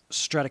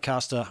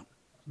Stratocaster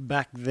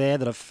back there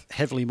that I've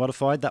heavily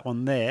modified, that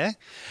one there,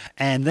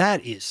 and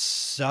that is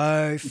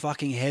so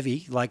fucking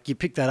heavy. Like, you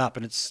pick that up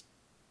and it's,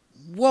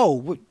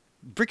 whoa,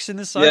 bricks in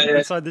this side,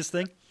 inside this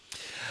thing.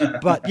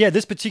 But yeah,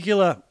 this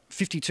particular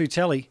 52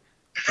 Tele,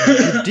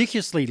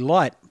 ridiculously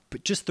light,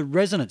 but just the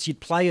resonance, you'd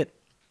play it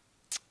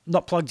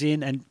not plugged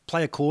in and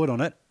play a chord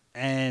on it,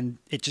 and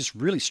it just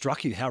really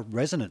struck you how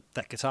resonant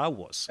that guitar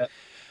was.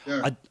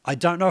 Sure. I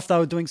don't know if they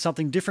were doing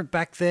something different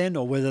back then,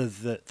 or whether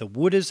the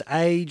wood has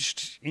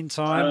aged in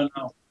time. I don't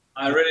know.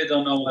 I really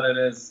don't know what it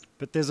is.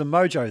 But there's a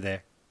mojo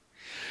there.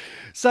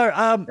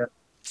 So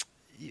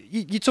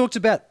you talked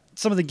about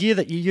some of the gear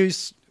that you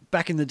used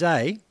back in the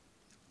day.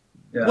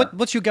 Yeah.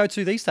 What's your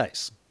go-to these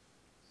days?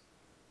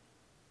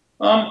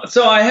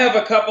 So I have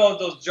a couple of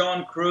those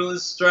John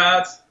Cruz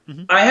Strats.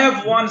 Mm-hmm. I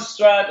have one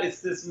Strat.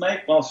 It's this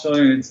Maple. I'll show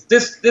you.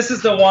 This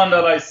is the one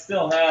that I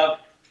still have.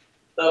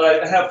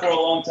 That I have for a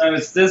long time.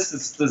 It's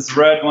this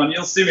red one.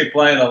 You'll see me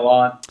play it a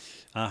lot.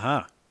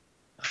 Uh-huh.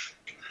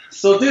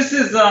 So this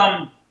is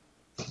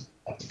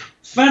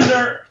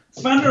Fender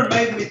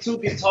made me two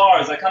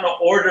guitars. I kind of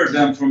ordered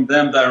them from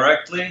them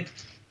directly,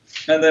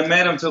 and they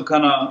made them to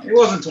kind of, it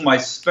wasn't to my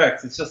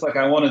specs. It's just like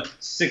I wanted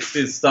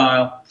 60s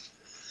style.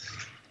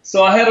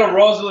 So I had a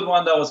rosewood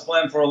one that was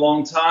playing for a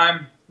long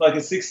time, like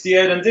a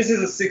 68, and this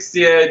is a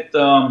 68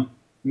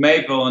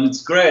 Maple, and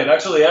it's great.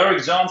 Actually,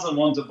 Eric Johnson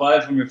wanted to buy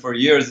it from me for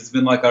years. It's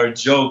been like our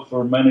joke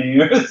for many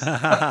years.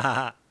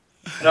 So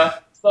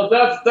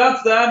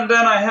that's that. And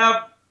then I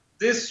have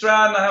this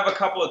Strat, and I have a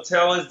couple of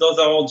Teles. Those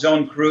are all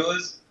John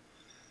Cruz.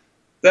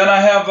 Then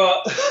I have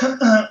a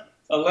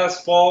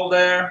Les Paul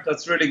there.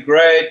 That's really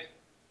great.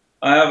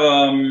 I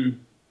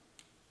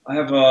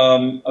have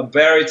a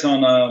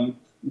baritone,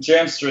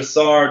 James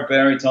Tressard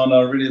baritone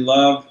I really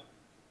love.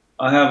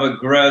 I have a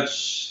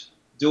Gretsch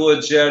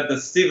Duo-Jet, the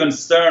Steven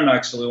Stern,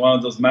 actually, one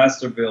of those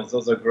master builds.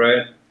 Those are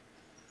great.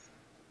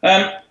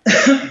 And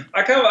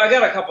I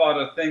got a couple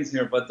other things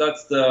here, but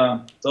those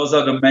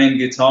are the main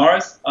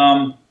guitars.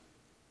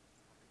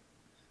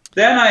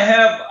 Then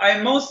I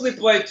mostly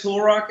play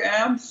Turok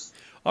amps.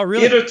 Oh,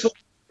 really?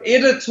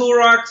 Either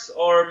Turoks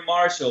or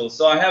Marshalls.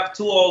 So I have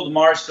two old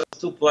Marshalls,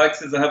 two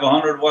Plexis. I have a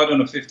 100 watt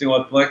and a 50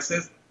 watt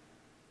Plexis.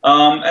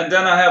 And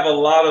then I have a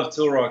lot of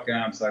Turok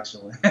amps,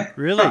 actually.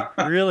 Really?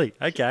 Really?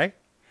 Okay.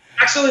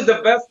 Actually,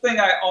 the best thing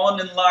I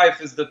own in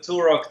life is the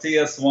Turok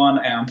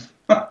TS1 amp.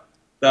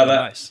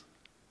 Nice.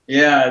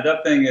 Yeah,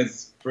 that thing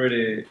is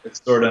pretty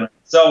extraordinary.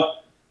 So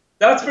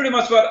that's pretty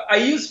much what I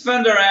use.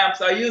 Fender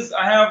amps. I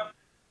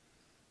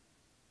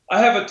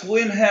have a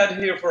twin head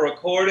here for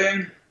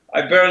recording.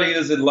 I barely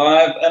use it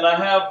live, and I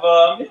have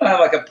I have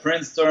like a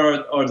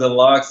Princeton or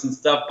Deluxe and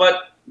stuff.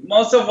 But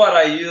most of what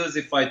I use,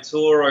 if I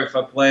tour or if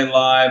I play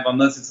live,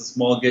 unless it's a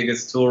small gig,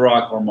 is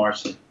Turok or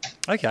Marshall.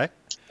 Okay.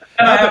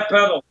 And I have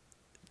pedals.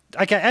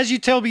 Okay, as you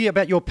tell me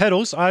about your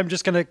pedals, I'm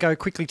just going to go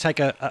quickly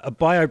take a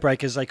bio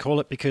break, as they call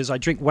it, because I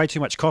drink way too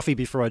much coffee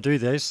before I do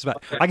this.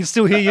 But I can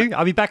still hear you.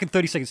 I'll be back in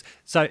 30 seconds.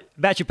 So,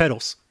 about your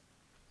pedals.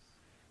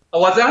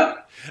 What's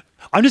that?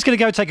 I'm just going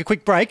to go take a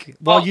quick break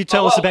while you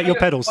tell us about your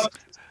pedals.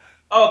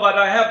 Oh, but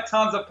I have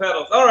tons of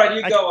pedals. All right,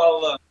 you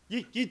go.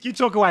 You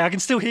talk away. I can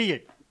still hear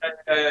you.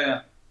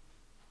 Yeah.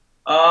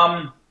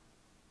 I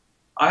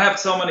have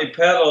so many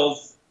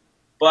pedals,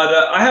 but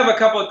I have a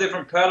couple of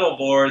different pedal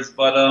boards,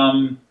 but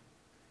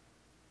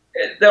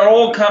they're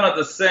all kind of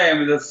the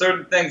same. There's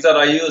certain things that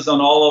I use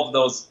on all of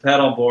those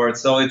pedal boards.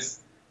 So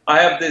I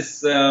have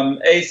this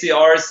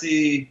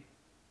ACRC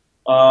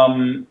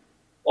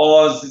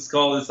Oz, it's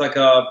called. It's like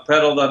a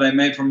pedal that they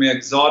made for me,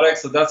 Exotic.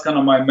 So that's kind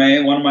of one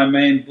of my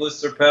main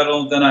booster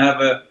pedals. Then I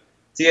have a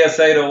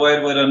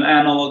TS-808 with an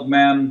Analog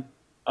Man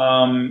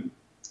mod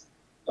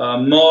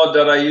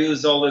that I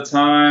use all the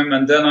time.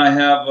 And then I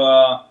have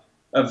a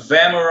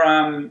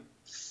Vamaram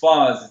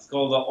Fuzz. It's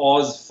called the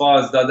Oz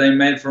Fuzz that they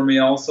made for me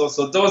also.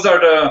 So those are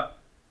the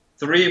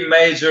three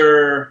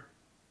major,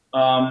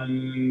 how do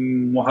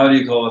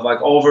you call it, like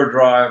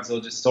overdrives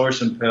or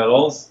distortion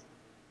pedals.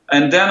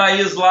 And then I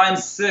use Line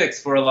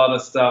 6 for a lot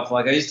of stuff.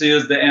 Like I used to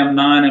use the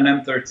M9 and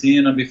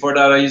M13, and before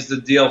that I used the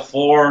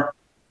DL4.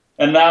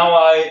 And now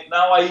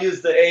I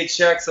use the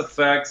HX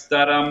effects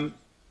that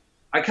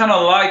I kind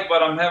of like,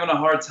 but I'm having a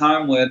hard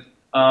time with.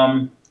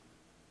 And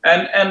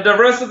the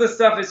rest of the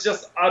stuff is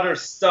just other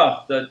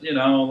stuff that,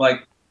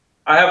 like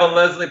I have a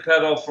Leslie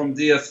pedal from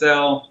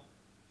DSL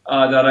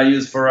that I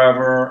use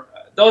forever.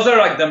 Those are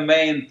like the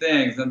main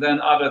things, and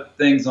then other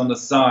things on the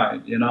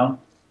side, you know?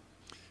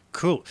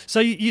 Cool. So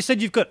you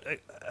said you've got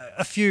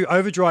a few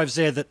overdrives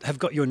there that have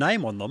got your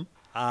name on them.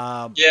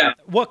 Yeah.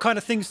 What kind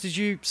of things did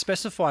you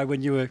specify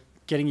when you were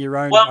getting your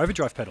own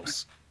overdrive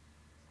pedals?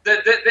 The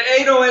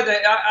 808,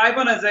 the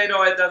Ibanez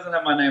 808 doesn't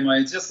have my name on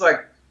it. It's just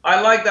like, I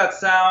like that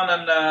sound,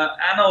 and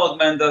Analog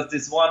Man does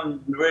this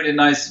one really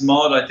nice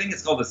mode. I think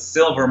it's called the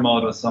Silver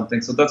mode or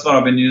something, so that's what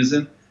I've been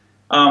using.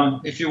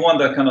 If you want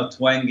that kind of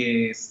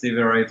twangy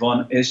Stevie Ray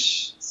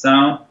Vaughan-ish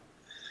sound.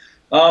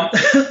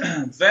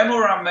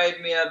 Vemura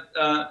made me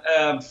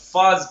a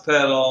fuzz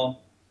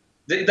pedal.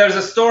 There's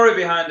a story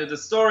behind it. The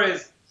story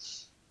is,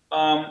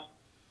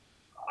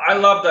 I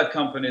love that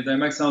company. They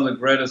make some of the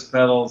greatest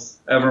pedals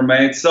ever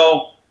made.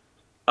 So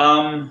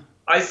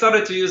I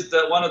started to use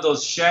one of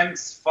those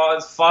Shanks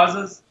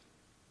fuzzes,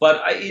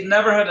 but it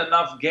never had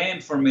enough gain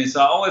for me.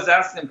 So I always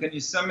asked them, can you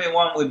send me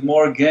one with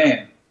more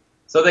gain?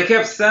 So they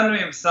kept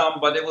sending me some,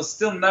 but it was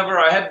still never.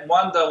 I had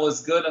one that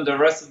was good, and the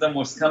rest of them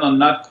was kind of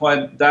not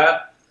quite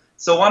that.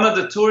 So one of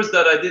the tours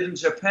that I did in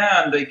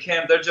Japan,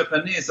 they're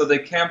Japanese, so they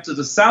came to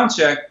the sound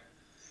check,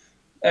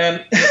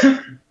 and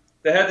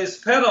they had this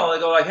pedal. They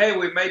go like, hey,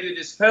 we made you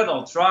this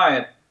pedal, try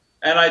it.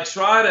 And I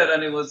tried it,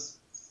 and it was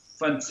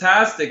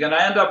fantastic. And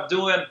I ended up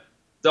doing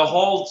the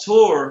whole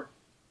tour.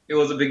 It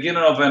was the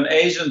beginning of an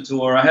Asian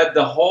tour. I had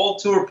the whole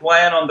tour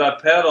playing on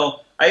that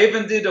pedal. I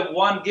even did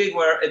one gig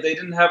where they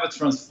didn't have a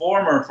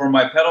transformer for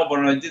my pedal,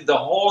 but I did the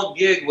whole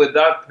gig with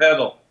that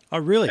pedal. Oh,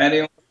 really? And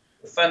it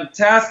was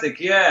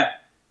fantastic, yeah.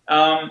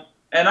 And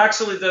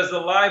actually, there's a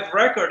live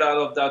record out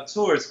of that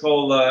tour. It's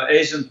called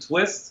Asian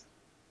Twist.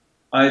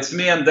 It's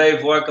me and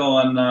Dave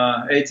Weckl and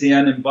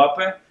ATN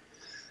Mbappe.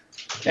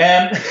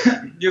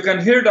 And you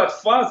can hear that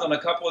fuzz on a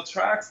couple of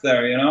tracks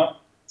there, you know.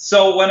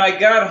 So when I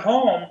got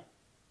home,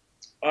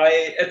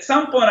 at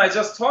some point I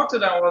just talked to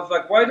them. I was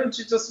like, why don't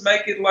you just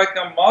make it like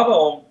a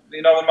model,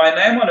 you know, with my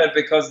name on it,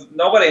 because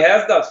nobody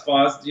has that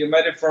fuzz. You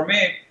made it for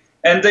me.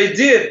 And they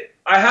did.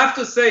 I have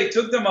to say, it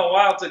took them a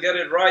while to get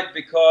it right,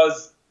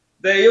 because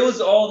they use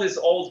all these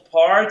old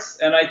parts,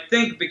 and I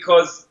think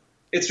because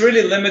it's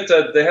really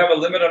limited, they have a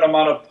limited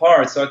amount of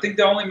parts. So I think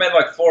they only made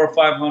like 400 or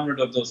 500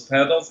 of those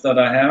pedals that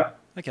I have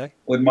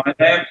with my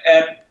name.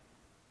 And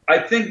I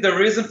think the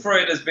reason for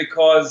it is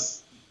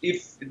because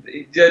if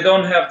they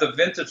don't have the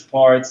vintage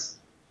parts,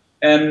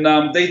 and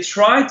they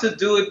tried to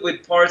do it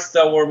with parts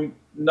that were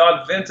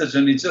not vintage,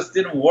 and it just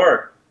didn't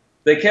work.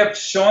 They kept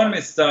showing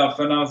me stuff,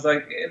 and I was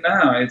like,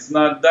 no, it's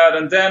not that.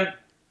 And then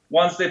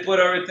once they put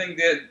everything,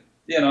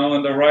 you know,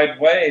 in the right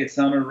way, it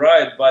sounded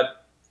right.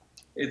 But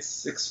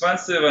it's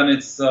expensive, and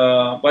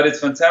but it's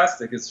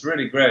fantastic. It's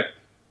really great.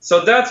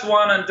 So that's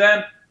one. And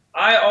then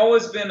I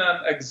always been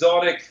an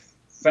Exotic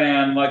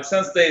fan. Like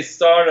since they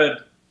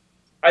started,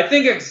 I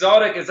think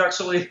Exotic is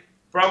actually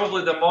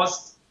probably the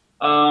most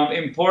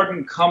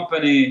important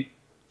company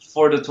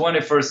for the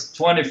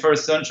 21st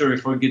century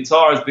for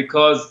guitars,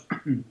 because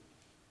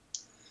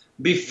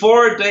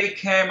before they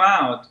came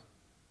out,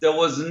 there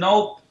was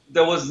no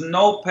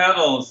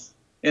pedals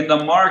in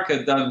the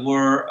market that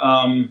were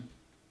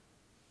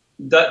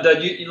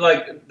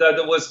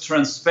that was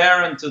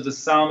transparent to the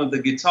sound of the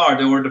guitar.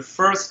 They were the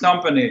first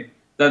company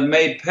that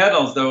made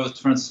pedals that was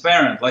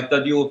transparent, like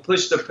that you will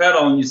push the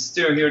pedal and you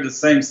still hear the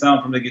same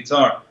sound from the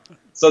guitar.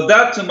 So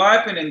that, to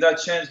my opinion, that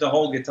changed the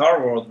whole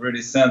guitar world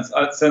really since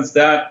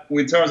that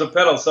in terms of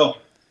pedals. So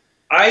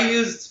I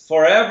used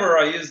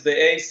the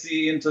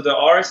AC into the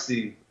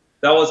RC.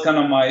 That was kind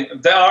of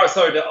the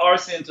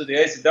RC into the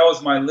AC. That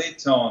was my lead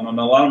tone on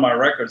a lot of my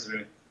records,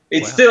 really.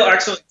 It still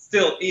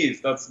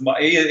is.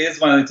 It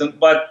is my lead tone.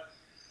 But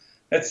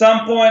at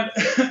some point,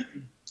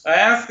 I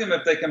asked him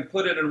if they can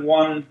put it in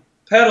one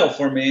pedal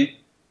for me,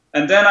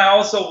 and then I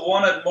also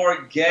wanted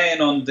more gain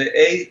on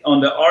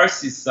the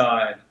RC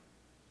side,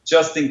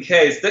 just in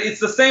case. It's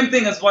the same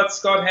thing as what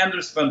Scott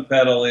Henderson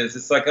pedal is.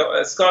 It's like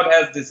Scott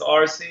has this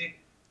RC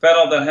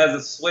pedal that has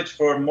a switch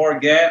for more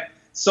gain.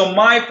 So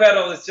my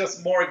pedal is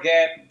just more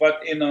gain,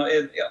 but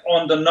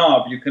on the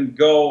knob you can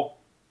go,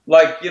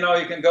 like, you know,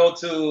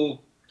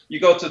 you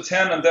go to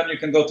 10 and then you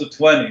can go to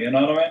 20. You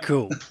know what I mean?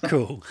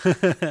 Cool.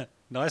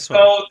 Nice one.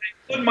 So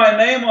they put my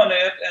name on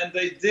it, and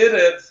they did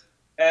it,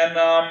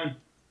 and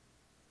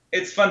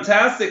it's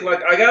fantastic.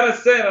 Like, I gotta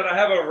say that I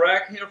have a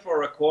rack here for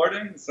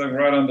recording. It's like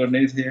right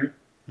underneath here.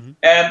 Mm-hmm.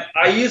 And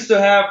I used to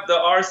have the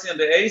RC and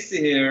the AC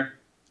here,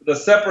 the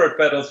separate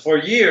pedals, for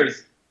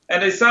years.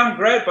 And they sound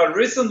great, but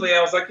recently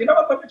I was like, you know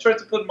what, let me try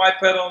to put my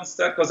pedal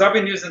instead, because I've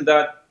been using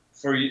that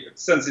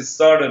since it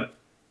started.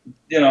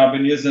 You know, I've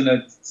been using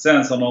it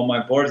since on all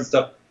my boards and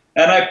stuff.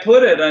 And I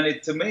put it,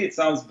 and to me it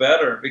sounds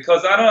better,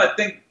 because I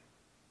think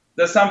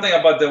there's something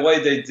about the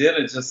way they did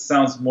it, just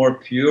sounds more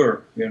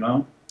pure, you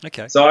know?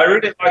 Okay. So I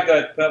really like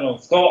that pedal.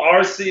 It's called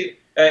AC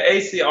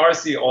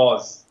RC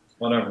Oz,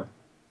 whatever.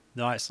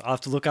 Nice. I'll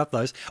have to look up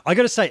those. I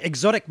got to say,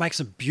 Exotic makes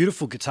some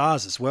beautiful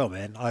guitars as well,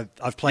 man.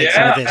 I've played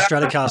some of their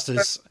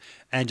Stratocasters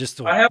and just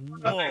thought, I have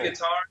one of the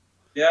guitars.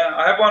 Yeah,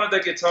 I have one of the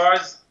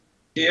guitars.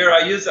 Here, I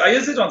use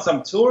it on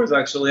some tours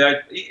actually.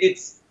 I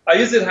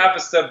use it half a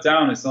step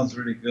down. It sounds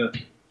really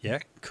good. Yeah,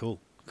 cool.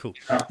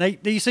 Now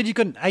you said you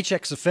got an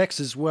HX effects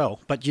as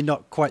well, but you're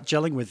not quite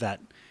gelling with that,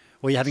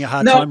 or you're having a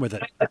hard time with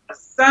it.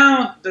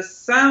 The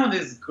sound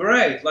is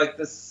great. Like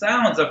the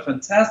sounds are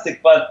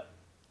fantastic, but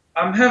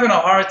I'm having a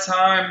hard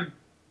time.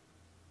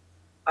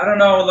 I don't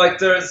know.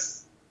 Like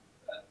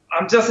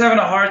I'm just having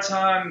a hard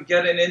time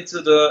getting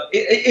into the.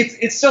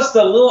 It's just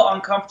a little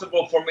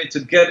uncomfortable for me to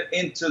get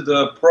into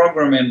the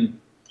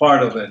programming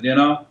part of it, you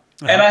know.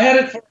 Uh-huh. And I had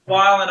it for a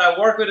while, and I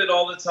work with it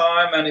all the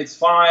time, and it's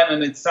fine,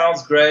 and it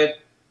sounds great.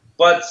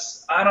 But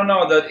I don't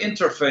know, the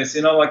interface,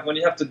 you know, like when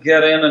you have to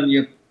get in and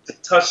you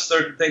touch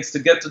certain things to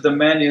get to the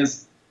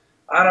menus,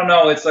 I don't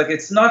know. It's like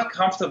it's not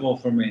comfortable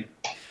for me.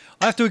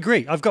 I have to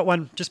agree. I've got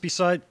one just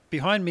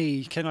behind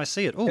me. Can I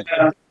see it? Oh,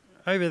 yeah.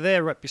 Over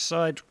there, right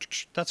beside.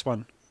 That's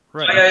one.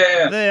 Right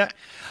there.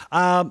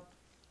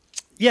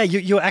 Yeah,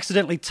 you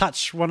accidentally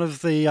touch one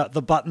of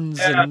the buttons,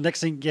 and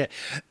next thing,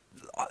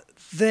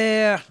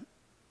 they're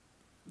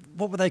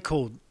what were they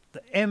called?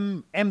 The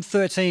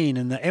M13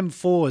 and the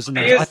M4s. And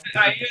I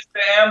used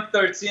the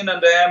M13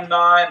 and the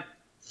M9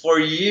 for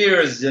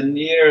years and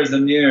years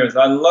and years.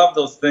 I love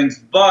those things,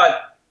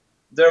 but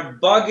they're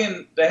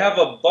bugging. They have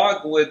a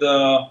bug with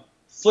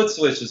foot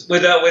switches,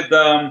 with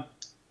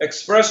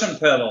expression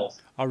pedals.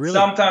 Oh, really?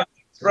 Sometimes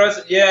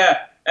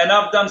and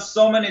I've done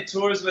so many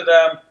tours with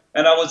them,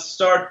 and I would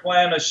start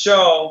playing a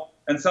show,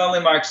 and suddenly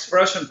my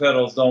expression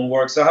pedals don't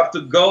work. So I have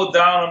to go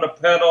down on the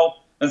pedal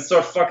and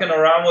start fucking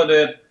around with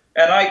it.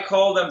 And I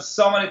called them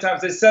so many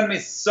times. They sent me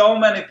so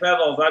many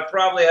pedals. I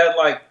probably had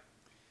like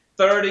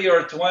 30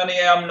 or 20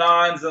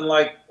 M9s and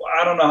like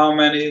I don't know how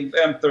many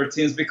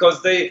M13s,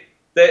 because they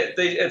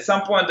at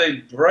some point they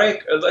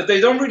break. They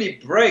don't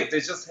really break. They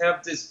just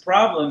have these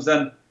problems.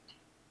 And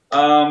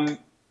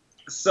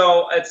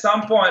so at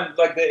some point,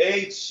 like the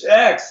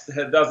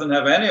HX doesn't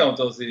have any of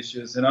those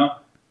issues, you know.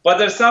 But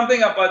there's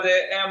something about the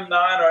M9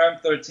 or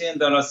M13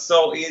 that are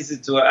so easy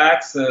to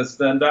access,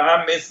 and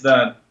I miss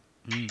that.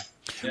 Mm.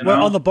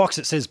 Well, on the box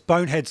it says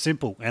Bonehead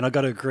Simple, and I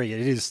got to agree, it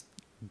is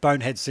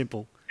Bonehead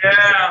Simple.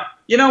 Yeah,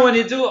 you know, when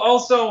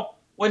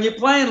you're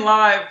playing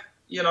live,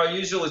 you know,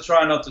 usually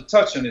try not to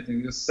touch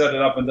anything, just set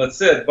it up and that's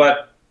it.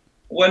 But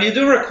when you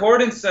do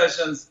recording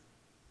sessions,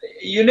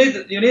 you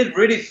need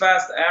really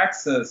fast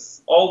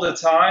access all the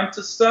time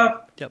to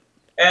stuff. Yep.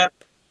 And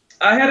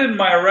I had it in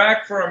my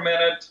rack for a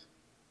minute,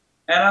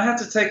 and I had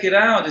to take it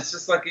out. It's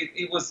just like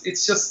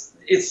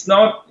it's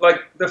not like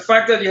the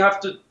fact that you have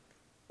to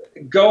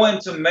go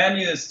into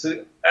menus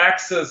to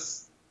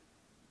access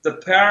the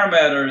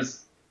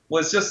parameters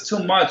was just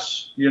too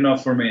much, you know,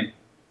 for me.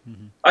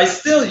 Mm-hmm. I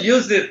still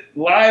use it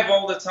live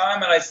all the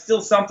time, and I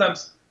still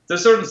sometimes,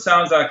 there's certain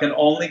sounds I can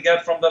only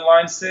get from the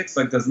Line 6,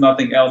 like there's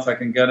nothing else I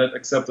can get it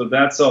except with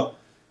that. So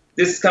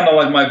this is kind of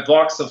like my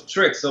box of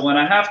tricks. So when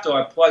I have to,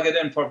 I plug it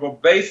in for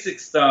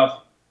basic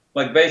stuff,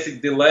 like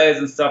basic delays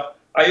and stuff.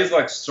 I use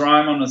like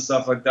Strymon and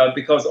stuff like that,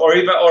 because, or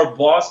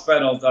Boss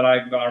pedals that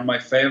are my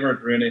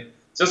favorite, really.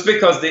 Just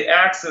because the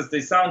access,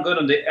 they sound good,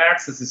 and the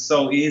access is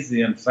so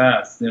easy and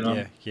fast, you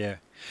know? Yeah.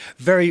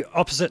 Very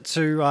opposite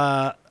to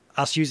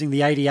us using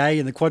the ADA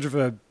and the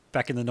Quadriverb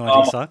back in the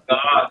 90s, huh? Oh,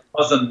 my God. It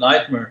was a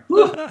nightmare.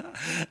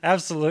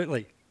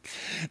 Absolutely.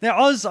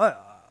 Now, Oz, I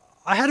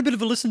had a bit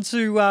of a listen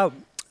to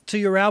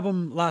your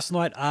album last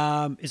night.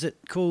 Is it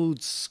called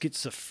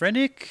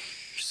Schizophrenic?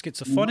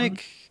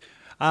 Schizophrenic?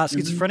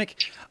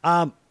 Schizophrenic.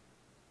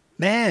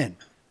 Man,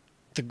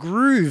 the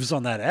grooves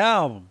on that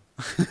album.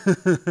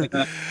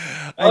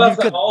 Oh,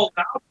 that's an old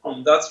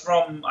album. That's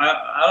from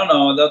I don't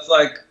know. That's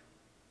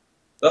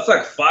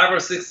like 5 or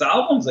 6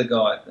 albums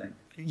ago, I think.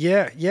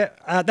 Yeah.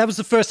 That was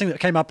the first thing that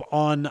came up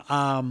on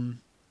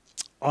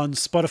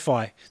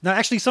Spotify. Now,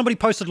 actually, somebody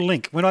posted a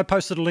link. When I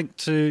posted a link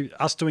to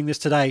us doing this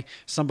today,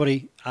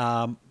 somebody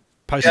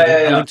posted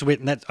a link to it,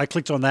 and I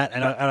clicked on that,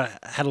 and I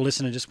had a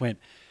listen and just went,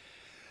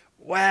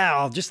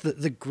 wow, just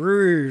the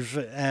groove.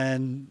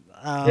 And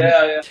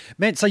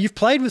man, so you've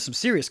played with some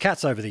serious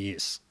cats over the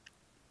years.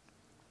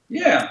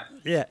 Yeah.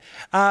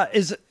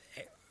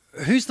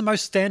 Who's the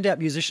most standout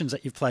musicians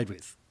that you've played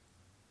with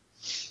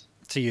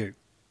to you?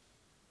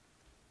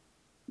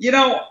 You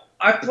know,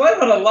 I played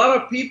with a lot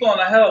of people, and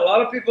I had a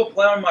lot of people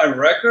play on my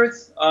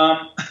records.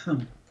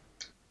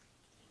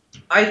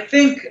 I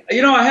think,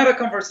 you know, I had a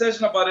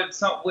conversation about it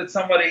with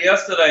somebody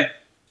yesterday.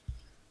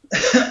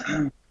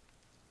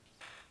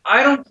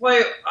 I don't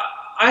play.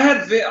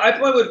 I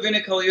played with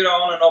Vinnie Colaiuta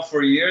on and off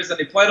for years, and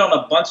he played on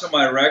a bunch of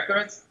my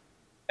records,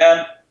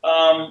 and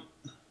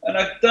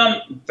I've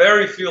done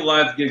very few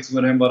live gigs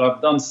with him, but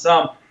I've done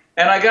some.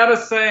 And I gotta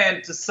say,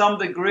 and to some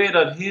degree,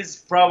 that he's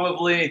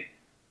probably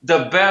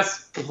the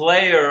best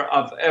player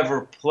I've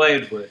ever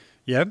played with.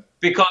 Yeah.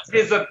 Because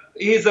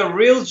he's a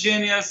real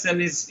genius, and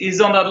he's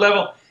on that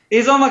level.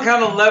 He's on the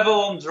kind of level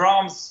on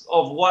drums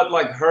of what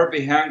like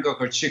Herbie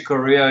Hancock or Chick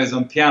Corea is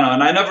on piano.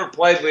 And I never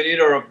played with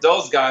either of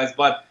those guys,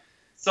 but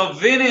so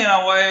Vinny in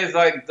a way is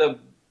like the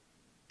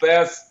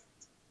best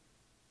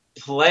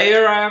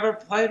player I ever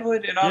played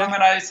with. You know what I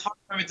mean? It's hard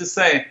for me to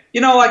say.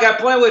 You know, like I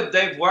play with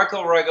Dave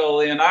Weckl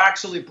regularly, and I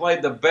actually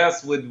played the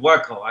best with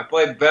Weckl. I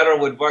played better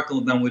with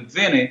Weckl than with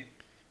Vinny.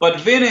 But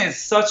Vinny is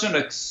such an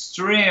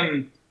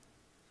extreme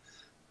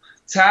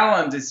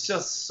talent. It's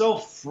just so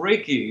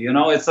freaky. You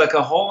know, it's like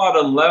a whole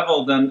other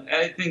level than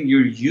anything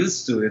you're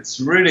used to. It's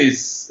really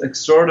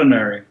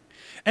extraordinary.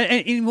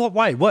 And in what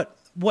way?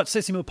 What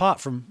sets him apart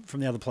from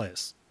the other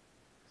players?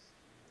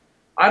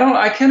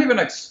 I can't even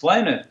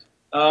explain it.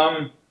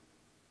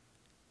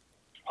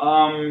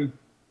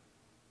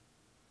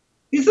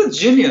 He's a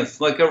genius,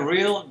 like a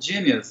real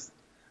genius.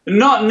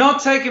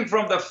 Not taken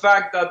from the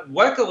fact that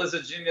Weckl is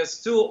a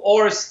genius too,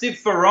 or Steve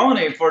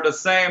Ferroni for the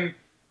same,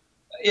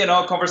 you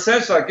know,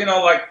 conversation. Like, you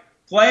know, like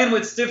playing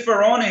with Steve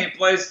Ferroni, he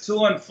plays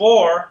 2 and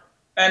 4,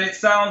 and it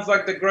sounds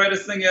like the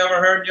greatest thing you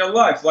ever heard in your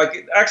life.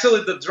 Like,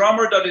 actually, the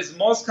drummer that is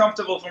most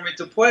comfortable for me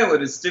to play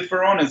with is Steve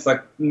Ferroni. It's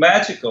like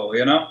magical,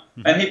 you know?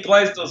 And he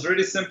plays those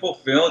really simple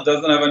fills,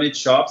 doesn't have any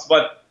chops,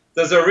 but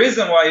there's a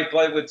reason why he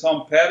played with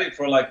Tom Petty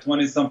for like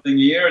 20-something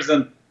years,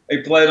 and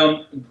he played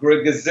on a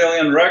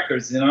gazillion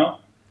records, you know?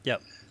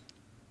 Yep.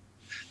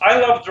 I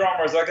love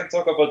drummers. I can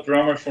talk about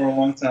drummers for a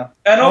long time.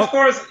 And of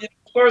course,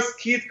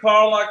 Keith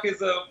Carlock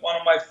is one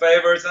of my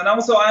favorites, and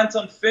also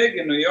Anton Fig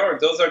in New York.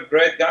 Those are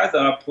great guys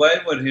that I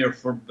played with here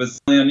for a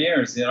bazillion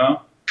years, you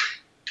know?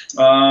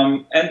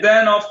 And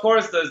then, of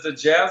course, there's the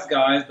jazz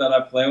guys that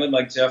I play with,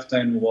 like Jeff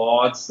Tain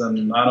Watts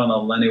and, I don't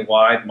know, Lenny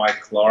White,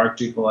 Mike Clark,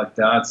 people like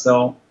that.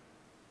 So,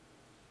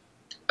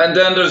 and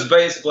then there's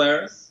bass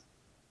players.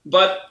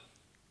 But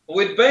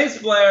with bass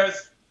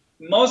players,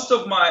 most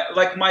of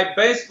my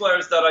bass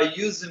players that I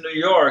use in New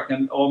York,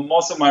 or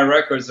most of my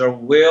records are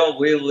Will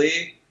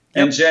Lee,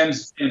 and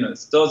James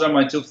Venus. Those are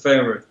my 2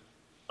 favorites.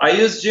 I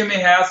use Jimmy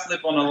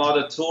Haslip on a lot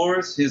of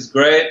tours. He's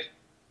great.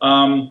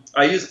 I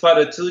use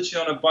Patitucci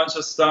on a bunch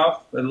of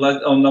stuff. On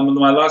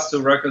my last 2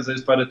 records, I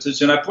used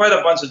Patitucci. And I played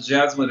a bunch of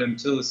jazz with him,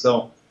 too.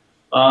 So,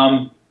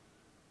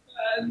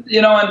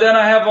 you know, and then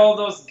I have all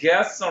those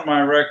guests on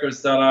my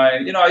records that I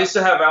used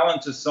to have Alan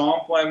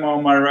Toussaint play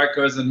on my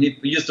records, and he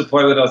used to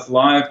play with us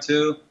live,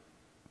 too.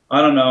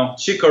 I don't know.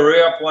 Chick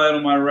Corea played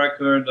on my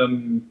record,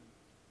 and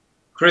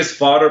Chris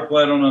Potter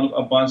played on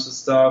a bunch of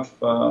stuff.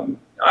 I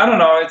don't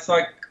know. It's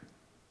like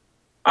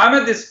I'm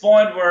at this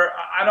point where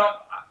I don't,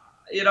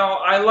 you know,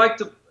 I like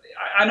to.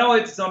 I know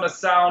it's gonna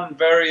sound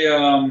very. I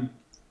don't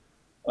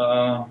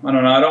know.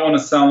 I don't want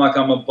to sound like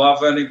I'm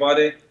above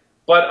anybody,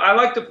 but I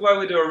like to play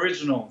with the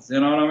originals. You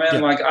know what I mean? Yeah.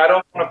 Like I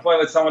don't want to play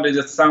with somebody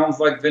that sounds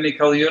like Vinnie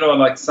Colaiuta,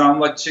 like sound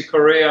like Chick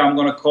Corea. I'm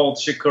gonna call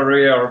Chick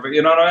Corea, or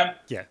you know what I mean?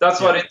 Yeah.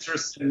 That's what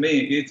interested me.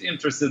 It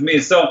interested me.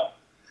 So.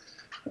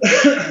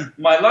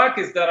 My luck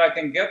is that I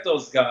can get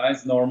those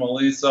guys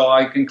normally, so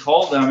I can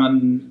call them,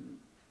 and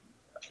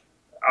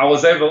I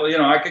was able, you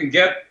know, I can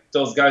get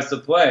those guys to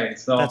play.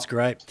 So that's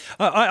great.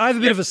 I have a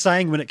bit of a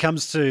saying when it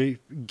comes to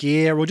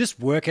gear or just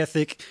work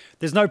ethic.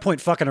 There's no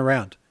point fucking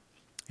around,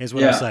 is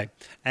what I say.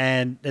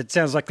 And it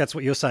sounds like that's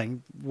what you're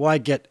saying. Why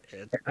get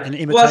an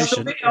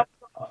imitation?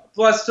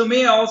 Plus, to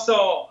me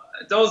also,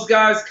 those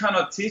guys kind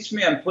of teach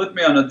me and put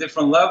me on a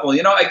different level.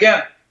 You know,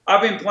 again,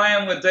 I've been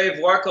playing with Dave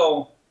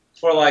Weckl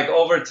for like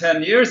over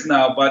 10 years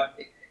now, but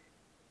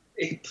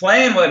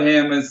playing with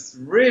him is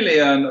really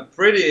a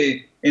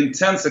pretty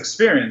intense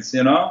experience,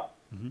 you know?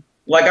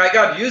 Like I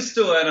got used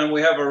to it and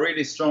we have a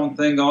really strong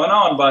thing going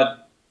on,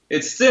 but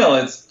it's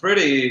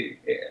pretty,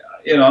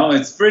 you know,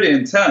 it's pretty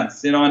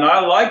intense, you know, and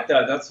I like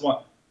that. That's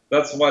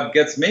what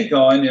gets me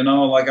going, you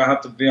know, like I have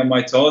to be on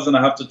my toes and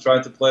I have to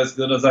try to play as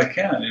good as I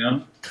can, you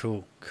know?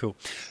 Cool.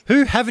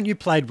 Who haven't you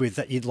played with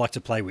that you'd like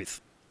to play with?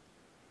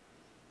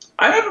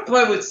 I never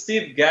played with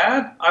Steve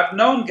Gadd. I've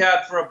known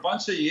Gadd for a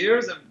bunch of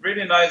years, a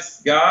really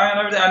nice guy and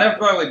everything. I never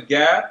played with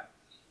Gadd.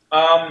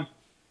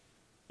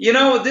 You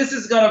know, this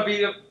is going to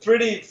be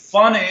pretty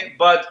funny,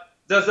 but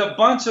there's a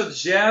bunch of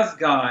jazz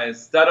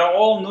guys that are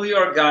all New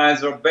York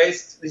guys or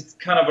based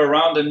kind of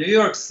around the New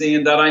York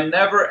scene that I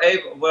never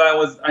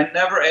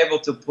able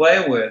to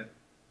play with.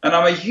 And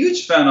I'm a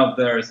huge fan of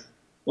theirs,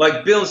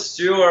 like Bill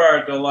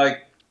Stewart or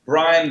like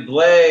Brian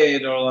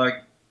Blade or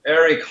like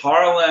Eric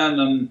Harland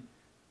and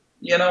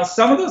you know,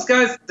 some of those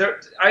guys,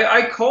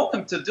 I call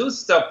them to do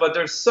stuff, but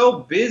they're so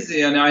busy,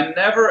 and I'm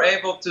never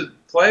able to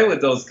play with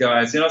those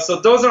guys. You know,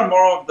 so those are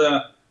more of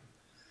the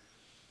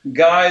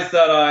guys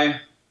that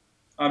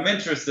I'm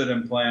interested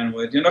in playing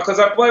with. You know, because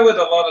I play with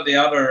a lot of the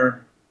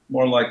other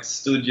more like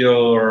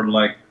studio or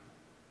like,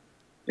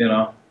 you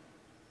know,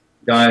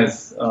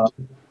 guys.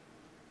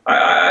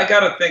 I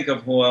gotta think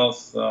of who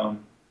else. I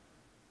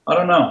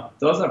don't know.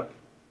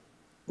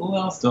 Who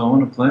else do I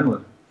want to play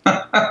with?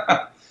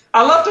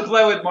 I love to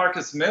play with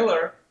Marcus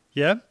Miller.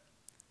 Yeah?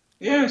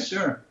 Yeah,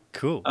 sure.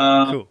 Cool.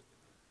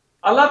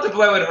 I love to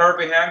play with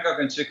Herbie Hancock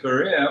and Chick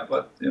Corea,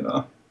 but, you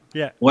know.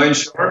 Yeah. Wayne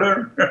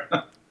Shorter.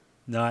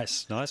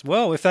 Nice.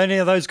 Well, if any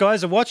of those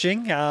guys are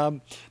watching,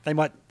 they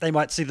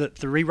might see the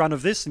rerun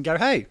of this and go,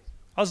 hey,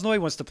 Osnoy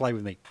wants to play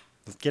with me.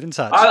 Let's get in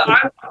touch. I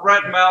love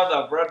Brett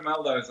Melda. Brett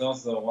Melda is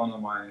also one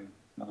of my...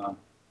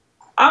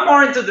 I'm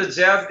more into the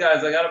jazz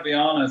guys. I gotta be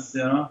honest,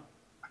 you know.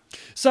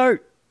 So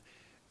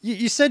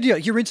you said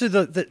you're into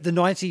the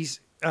 90s,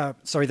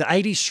 sorry, the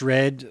 80s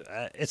shred,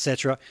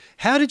 etc.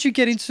 How did you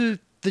get into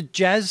the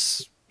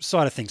jazz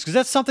side of things? Because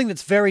that's something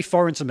that's very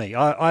foreign to me.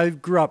 I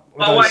grew up.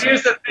 Well,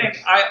 here's the thing.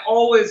 I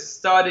always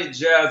studied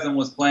jazz and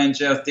was playing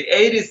jazz. The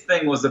 80s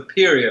thing was a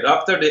period.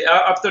 After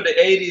the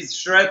 80s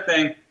shred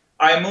thing,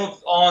 I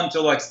moved on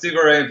to like Stevie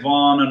Ray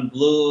Vaughan and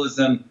blues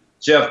and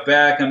Jeff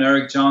Beck and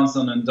Eric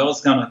Johnson and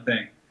those kind of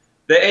things.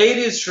 The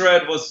 80s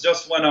shred was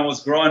just when I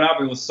was growing up.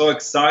 It was so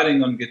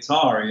exciting on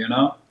guitar, you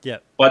know? Yeah.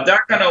 But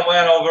that kind of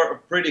went over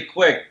pretty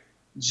quick.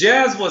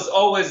 Jazz was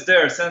always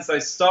there since I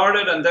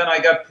started, and then I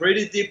got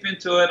pretty deep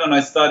into it, and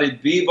I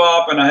studied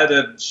bebop, and I had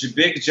a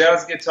big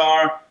jazz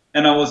guitar,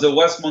 and I was a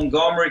Wes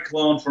Montgomery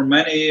clone for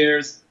many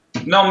years.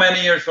 Not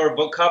many years, for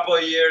a couple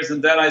of years,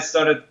 and then I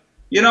started,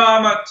 you know,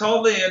 I'm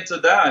totally into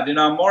that. You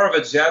know, I'm more of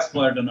a jazz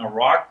player than a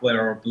rock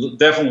player, or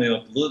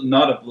definitely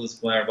not a blues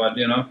player, but,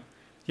 you know.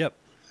 Yep.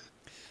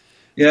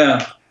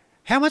 Yeah.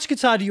 How much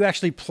guitar do you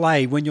actually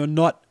play when you're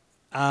not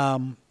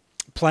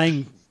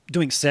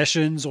doing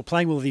sessions or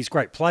playing with all these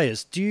great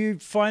players? Do you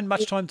find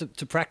much time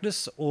to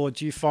practice, or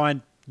do you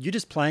find you're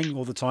just playing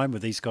all the time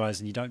with these guys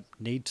and you don't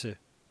need to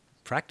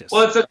practice?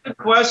 Well, it's a good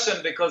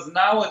question, because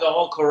now with the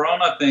whole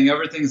Corona thing,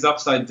 everything's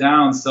upside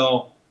down.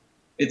 So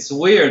it's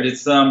weird.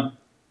 It's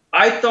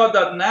I thought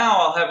that now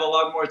I'll have a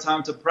lot more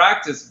time to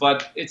practice,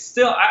 but it's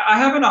still, I'm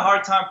having a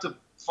hard time to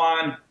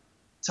find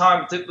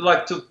time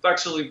to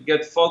actually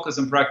get focused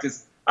and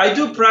practice. I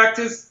do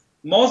practice.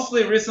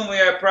 Mostly recently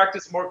I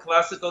practice more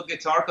classical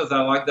guitar because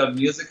I like that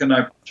music, and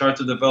I try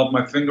to develop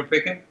my finger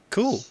picking.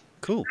 Cool.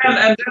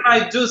 And then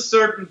I do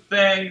certain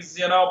things,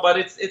 you know, but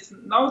it's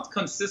not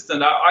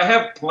consistent. I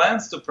have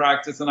plans to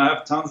practice, and I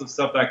have tons of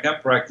stuff that I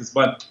can practice,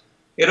 but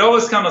it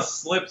always kind of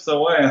slips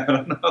away. I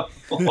don't know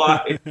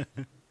why,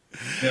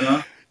 you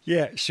know?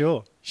 Yeah,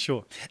 sure.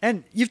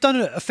 And you've done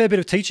a fair bit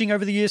of teaching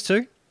over the years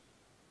too?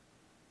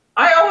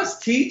 I always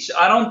teach.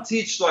 I don't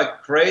teach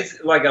like crazy,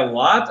 like a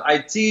lot. I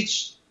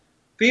teach.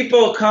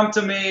 People come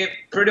to me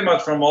pretty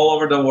much from all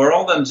over the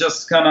world, and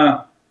just kind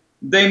of,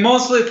 they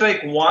mostly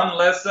take one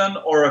lesson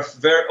or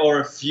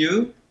a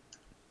few.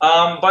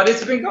 But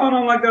it's been going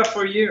on like that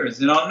for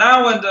years. You know,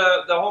 now when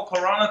the whole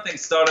Corona thing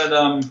started,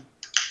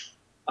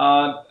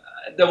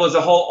 there was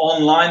a whole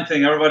online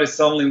thing. Everybody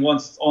suddenly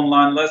wants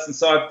online lessons.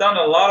 So I've done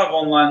a lot of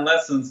online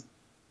lessons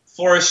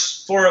for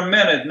a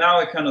minute. Now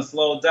it kind of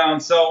slowed down.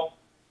 So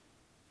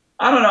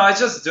I don't know. I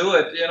just do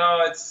it. You know,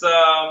 it's.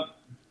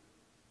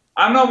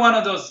 I'm not one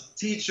of those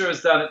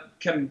teachers that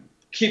can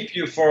keep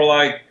you for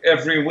like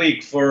every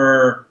week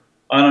for,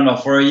 I don't know,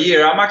 for a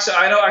year. I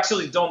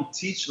actually don't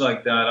teach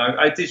like that.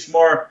 I teach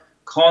more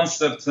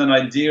concepts and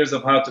ideas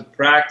of how to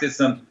practice.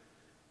 And,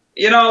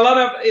 you know,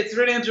 it's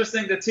really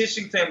interesting, the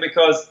teaching thing,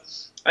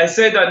 because I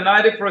say that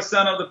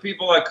 90% of the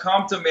people that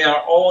come to me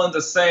are all in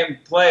the same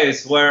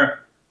place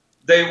where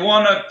they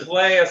want to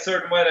play a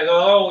certain way. They go,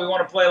 oh, we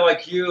want to play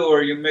like you,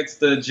 or you mix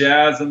the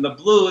jazz and the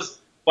blues.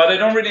 But I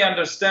don't really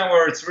understand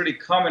where it's really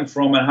coming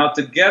from and how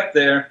to get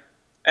there.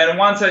 And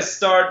once I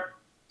start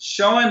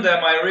showing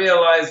them, I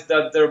realize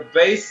that their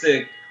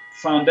basic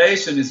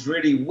foundation is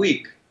really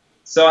weak.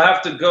 So I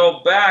have to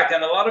go back.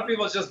 And a lot of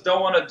people just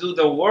don't want to do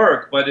the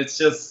work. But it's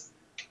just,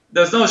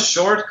 there's no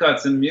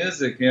shortcuts in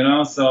music, you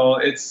know. So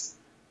it's,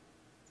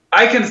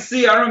 I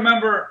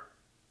remember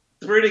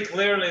pretty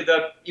clearly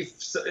that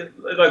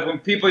like when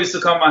people used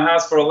to come to my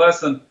house for a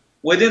lesson,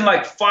 within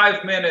like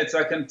 5 minutes,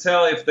 I can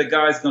tell if the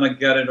guy's going to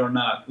get it or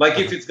not. Like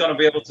if it's going to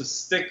be able to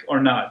stick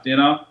or not, you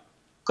know?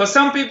 Because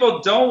some people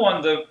don't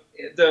want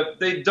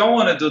they don't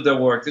want to do the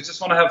work. They just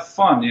want to have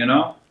fun, you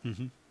know?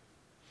 Mm-hmm.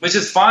 Which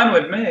is fine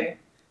with me.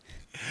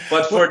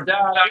 But for that,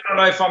 I don't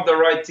know if I'm the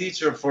right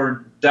teacher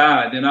for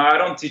that. You know, I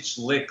don't teach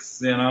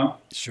licks, you know?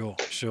 Sure.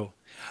 So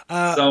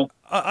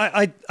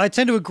I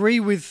tend to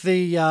agree with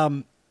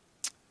the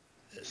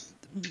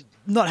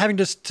not having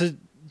to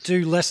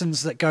do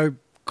lessons that go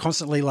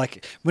constantly.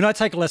 Like when I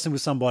take a lesson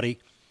with somebody,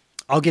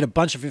 I'll get a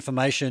bunch of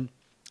information,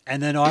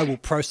 and then I will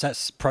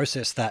process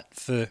that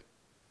for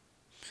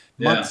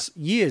months,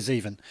 years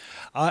even.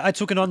 I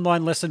took an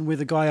online lesson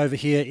with a guy over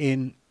here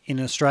in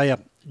Australia,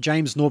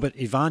 James Norbert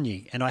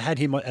Ivanyi, and I had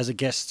him as a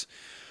guest.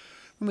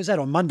 When was that?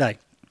 On Monday.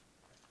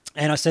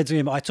 And I said to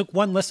him, I took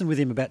one lesson with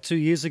him about 2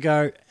 years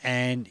ago,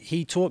 and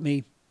he taught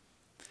me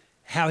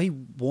how he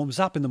warms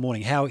up in the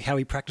morning, how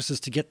he practices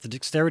to get the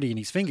dexterity in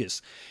his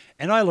fingers.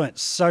 And I learnt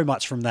so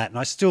much from that. And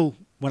I still,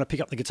 when I pick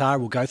up the guitar,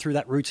 will go through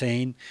that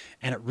routine,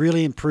 and it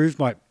really improved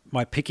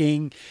my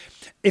picking.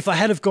 If I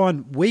had have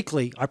gone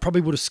weekly, I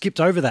probably would have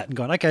skipped over that and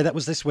gone, okay, that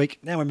was this week.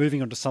 Now we're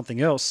moving on to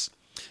something else.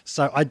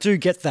 So I do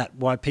get that,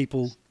 why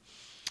people...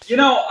 You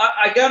know,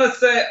 I got to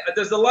say,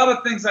 there's a lot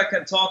of things I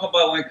can talk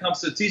about when it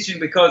comes to teaching,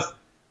 because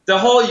the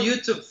whole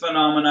YouTube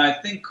phenomenon, I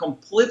think,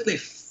 completely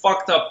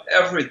fucked up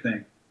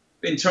everything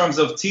in terms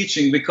of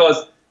teaching,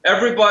 because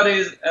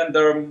everybody and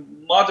their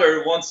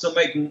mother wants to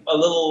make a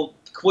little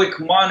quick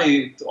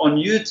money on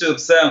YouTube.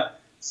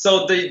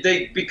 So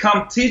they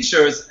become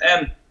teachers,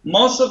 and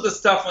most of the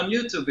stuff on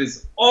YouTube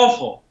is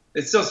awful.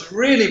 It's just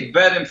really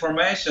bad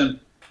information.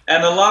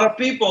 And a lot of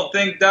people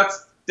think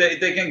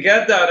they can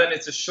get that and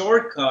it's a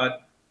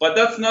shortcut, but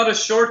that's not a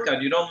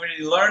shortcut. You don't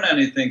really learn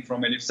anything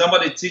from it. If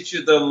somebody teach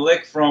you the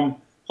lick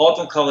from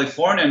Hotel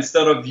California,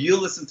 instead of you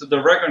listen to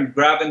the record and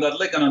grabbing that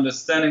lick and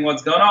understanding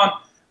what's going on,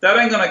 that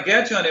ain't gonna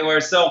get you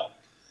anywhere. So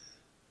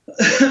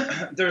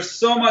there's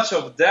so much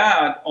of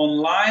that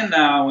online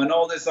now, and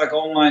all this like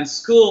online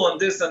school and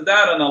this and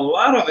that, and a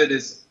lot of it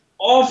is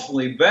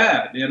awfully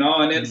bad, you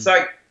know. And it's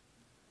like,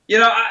 you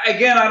know,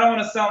 again, I don't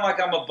want to sound like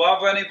I'm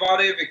above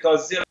anybody,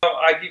 because, you know,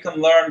 you can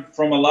learn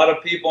from a lot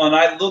of people, and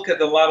I look at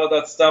a lot of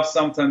that stuff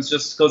sometimes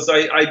just because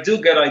I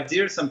do get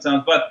ideas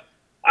sometimes. But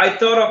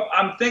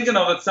I'm thinking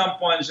of at some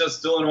point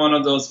just doing one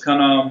of those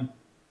kind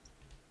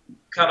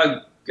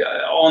of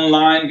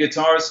online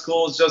guitar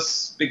schools,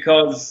 just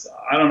because,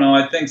 I don't know,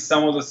 I think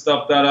some of the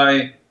stuff that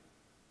I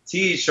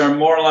teach are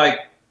more like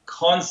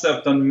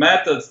concept and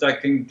methods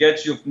that can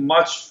get you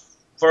much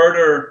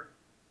further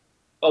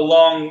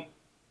along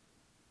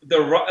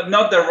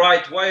not the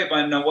right way, but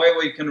in a way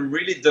where you can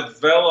really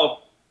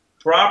develop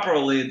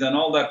properly than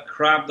all that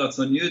crap that's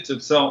on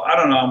YouTube. So I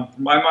don't know,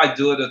 I might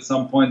do it at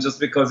some point, just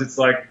because it's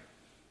like,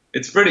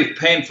 it's pretty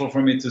painful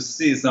for me to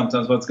see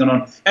sometimes what's going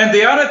on. And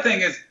the other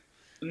thing is,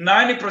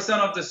 90%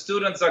 of the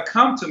students that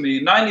come to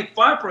me,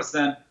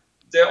 95%,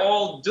 they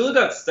all do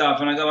that stuff,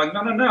 and I go like,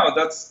 no,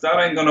 that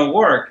ain't gonna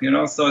work, you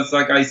know. So it's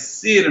like I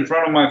see it in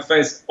front of my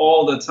face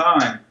all the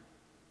time.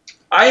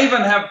 I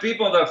even have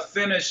people that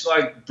finish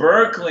like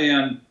Berkeley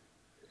and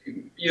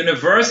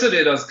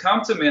university that's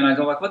come to me, and I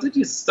go like, what did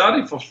you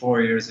study for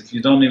 4 years if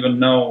you don't even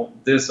know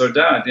this or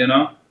that, you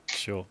know?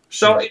 Sure.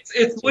 So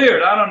it's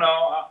weird. I don't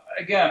know.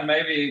 Again,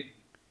 maybe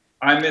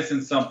I'm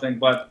missing something,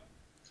 but.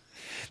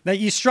 Now,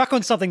 you struck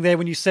on something there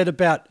when you said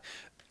about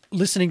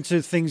listening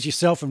to things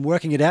yourself and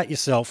working it out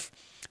yourself.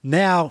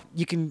 Now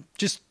you can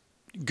just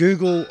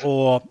Google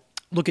or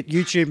look at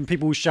YouTube and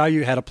people will show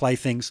you how to play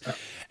things.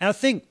 And I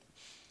think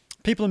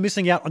people are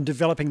missing out on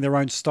developing their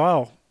own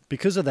style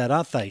because of that,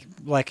 aren't they?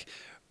 Like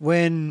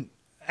when,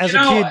 as a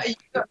kid...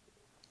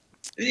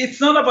 It's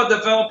not about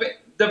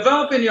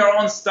developing your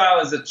own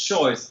style is a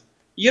choice.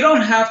 You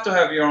don't have to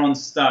have your own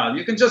style.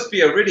 You can just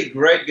be a really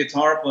great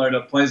guitar player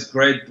that plays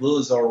great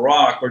blues or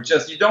rock, or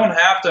just, you don't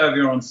have to have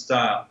your own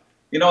style.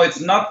 You know,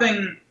 it's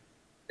nothing,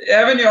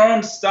 having your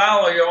own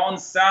style or your own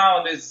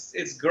sound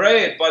it's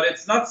great, but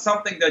it's not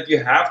something that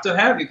you have to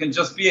have. You can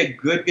just be a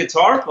good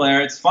guitar player.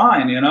 It's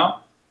fine, you know.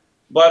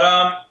 But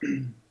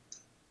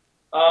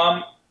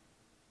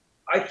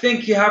I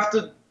think you have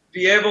to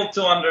be able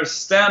to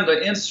understand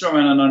the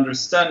instrument and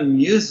understand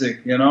music,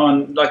 you know,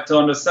 and like to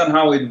understand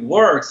how it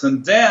works,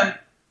 and then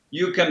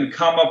you can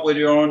come up with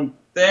your own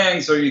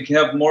things, or you can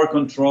have more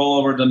control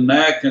over the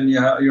neck, and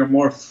you're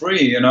more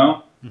free, you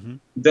know. Mm-hmm.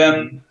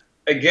 Then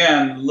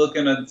again,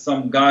 looking at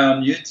some guy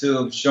on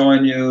YouTube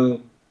showing you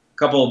a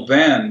couple of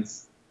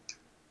bands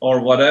or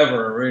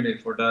whatever, really,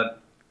 for that,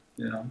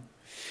 you know.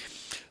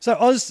 So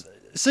Oz,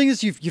 seeing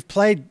as you've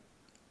played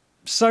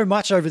so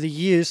much over the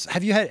years,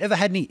 have you ever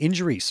had any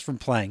injuries from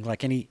playing,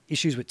 like any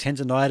issues with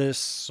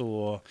tendonitis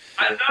or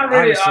not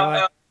really,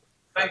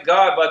 thank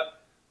God, but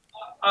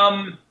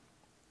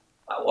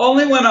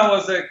only when I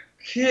was a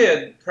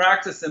kid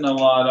practicing a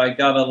lot I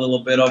got a little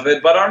bit of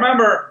it. But I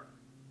remember,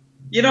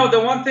 you know, the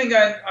one thing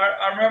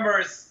I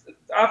remember is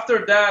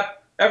after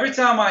that, every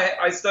time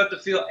I start to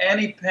feel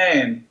any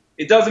pain,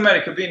 it doesn't matter,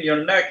 it could be in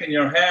your neck, in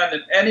your hand,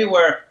 and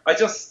anywhere, I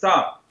just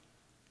stop.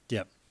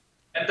 Yep.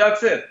 And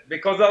that's it,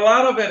 because a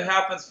lot of it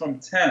happens from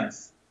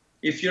tense.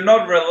 If you're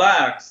not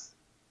relaxed,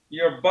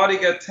 your body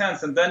gets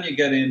tense and then you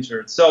get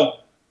injured.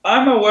 So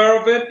I'm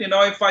aware of it. You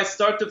know, if I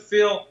start to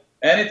feel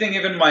anything,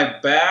 even my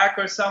back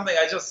or something,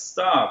 I just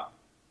stop,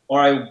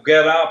 or I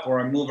get up, or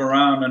I move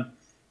around. And,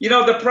 you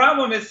know, the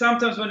problem is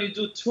sometimes when you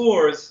do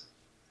tours,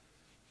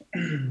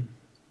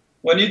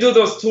 when you do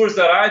those tours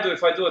that I do,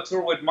 if I do a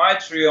tour with my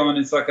trio and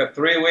it's like a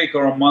 3-week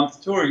or a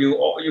month tour,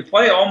 you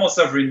play almost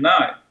every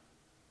night.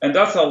 And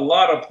that's a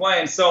lot of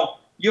playing. So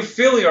you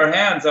feel your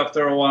hands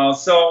after a while.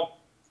 So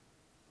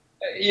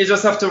you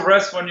just have to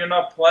rest when you're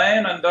not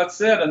playing, and that's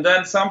it. And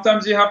then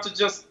sometimes you have to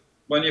just,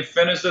 when you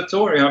finish the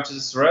tour, you have to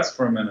just rest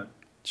for a minute.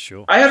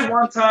 Sure. I had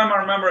one time, I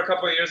remember a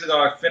couple of years ago,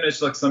 I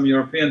finished like some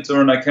European tour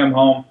and I came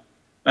home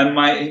and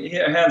my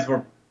hands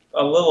were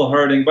a little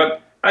hurting.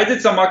 But I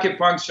did some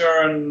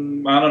acupuncture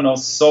and, I don't know,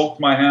 soaked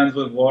my hands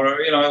with water.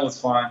 You know, it was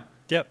fine.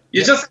 Yep.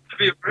 You just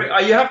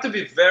have to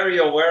be very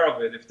aware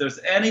of it. If there's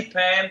any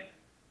pain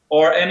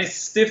or any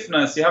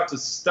stiffness, you have to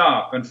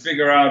stop and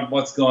figure out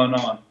what's going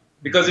on.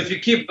 Because if you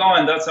keep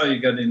going, that's how you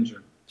get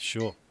injured.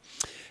 Sure.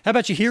 How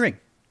about your hearing?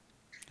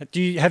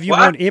 Have you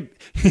worn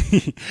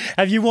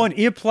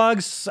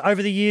earplugs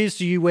over the years?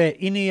 Do you wear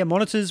in-ear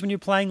monitors when you're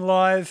playing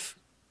live?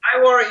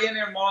 I wore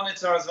in-ear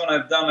monitors when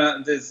I've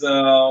done this 1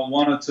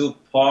 or 2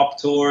 pop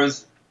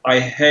tours. I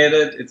hate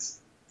it. It's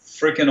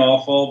freaking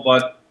awful,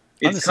 but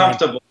it's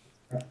comfortable.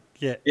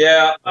 Yeah.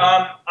 Yeah.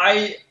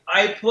 I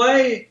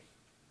play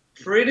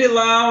pretty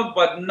loud,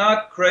 but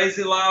not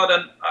crazy loud.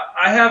 And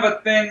I have a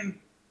thing.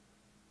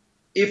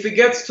 if it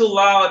gets too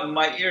loud,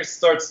 my ear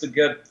starts to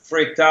get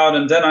freaked out,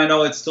 and then I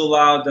know it's too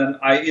loud, then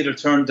I either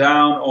turn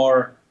down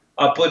or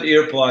I put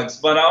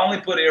earplugs. But I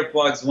only put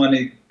earplugs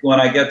when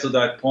I get to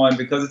that point,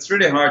 because it's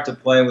really hard to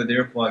play with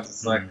earplugs.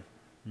 It's like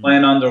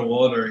playing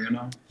underwater, you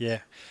know? Yeah,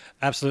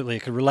 absolutely. I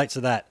can relate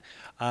to that.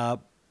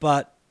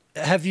 But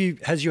has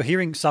your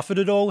hearing suffered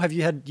at all? Have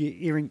you had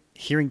your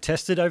hearing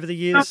tested over the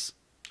years?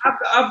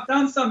 I've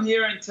done some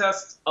hearing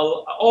tests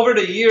over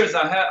the years.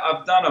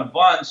 I've done a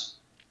bunch.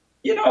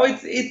 You know,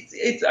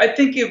 it's. I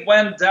think it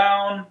went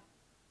down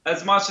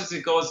as much as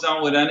it goes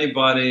down with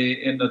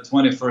anybody in the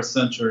 21st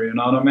century. You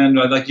know what I mean?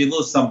 Like you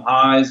lose some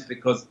highs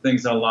because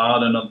things are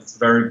loud and it's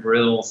very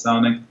brittle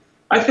sounding.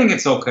 I think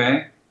it's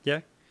okay.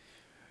 Yeah,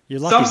 you're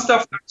lucky. Some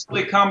stuff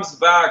actually comes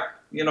back.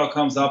 You know,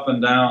 comes up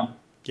and down.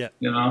 Yeah.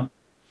 You know.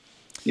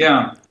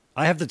 Yeah.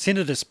 I have the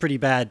tinnitus pretty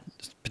bad,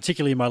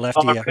 particularly in my left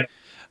ear.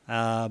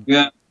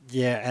 Yeah.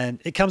 Yeah, and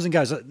it comes and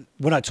goes.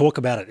 When I talk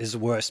about it, is the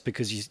worst,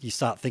 because you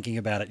start thinking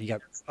about it. And you go,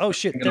 oh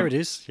shit, there it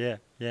is. Yeah,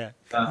 yeah.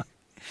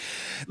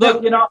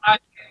 Look, you know,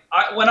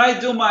 when I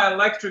do my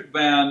electric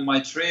band,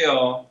 my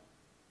trio,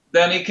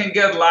 then it can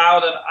get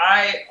loud. And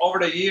over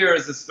the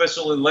years,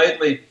 especially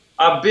lately,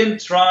 I've been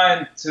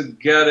trying to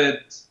get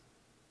it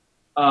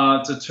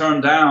to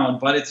turn down,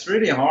 but it's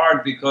really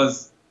hard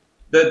because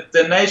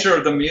the nature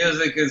of the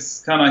music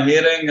is kind of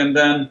hitting, and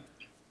then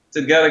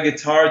to get a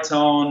guitar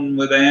tone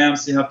with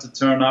amps, you have to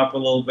turn up a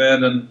little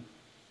bit, and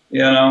you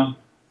know.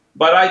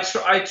 But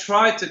I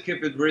try to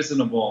keep it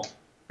reasonable,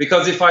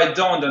 because if I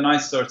don't, then I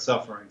start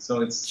suffering.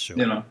 So it's sure.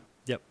 You know.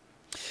 Yep.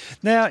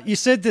 Now you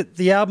said that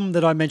the album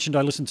that I mentioned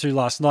I listened to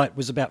last night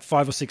was about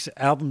 5 or 6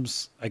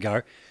 albums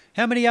ago.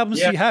 How many albums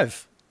do you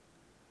have?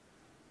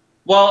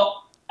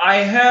 Well, I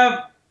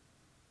have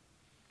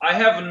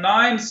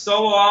 9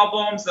 solo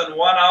albums and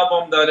 1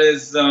 album that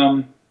is.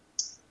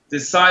 The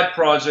side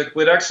project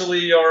with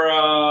actually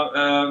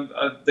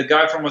the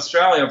guy from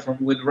Australia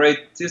with Ray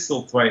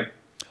Thistlethwaite.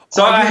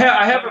 So I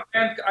have a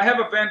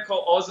band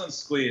called Ozone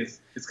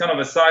Squeeze. It's kind of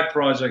a side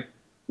project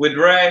with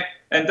Ray,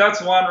 and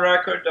that's 1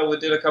 record that we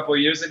did a couple of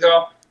years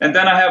ago. And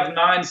then I have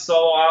 9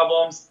 solo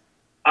albums.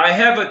 I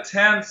have a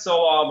 10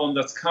 solo album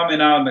that's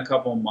coming out in a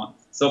couple of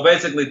months. So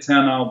basically 10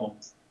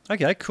 albums.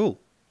 Okay, cool.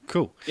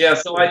 Yeah,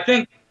 so I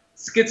think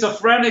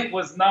Schizophrenic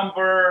was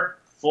number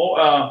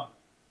 4.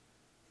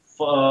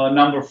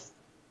 Number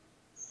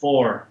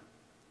 4.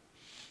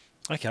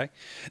 Okay.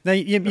 Now,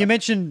 you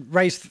mentioned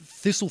Ray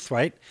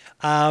Thistlethwaite.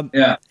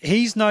 Yeah.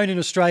 He's known in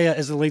Australia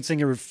as the lead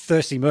singer of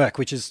Thirsty Merc,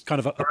 which is kind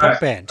of a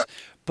pop band.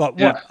 But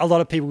what a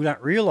lot of people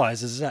don't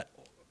realise is that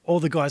all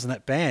the guys in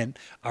that band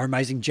are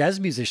amazing jazz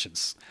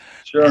musicians.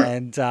 Sure.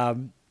 And,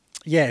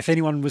 yeah, if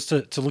anyone was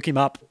to look him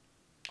up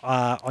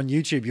on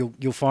YouTube,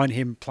 you'll find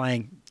him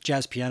playing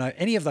jazz piano.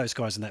 Any of those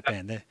guys in that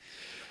band there.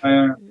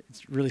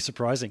 It's really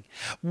surprising.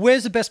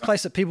 Where's the best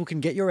place that people can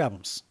get your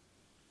albums?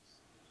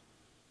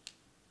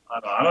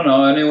 I don't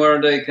know,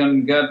 anywhere they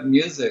can get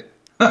music.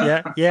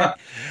 Yeah.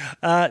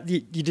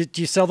 Do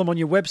you sell them on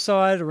your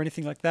website or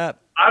anything like that?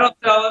 I don't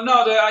sell them.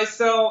 No, I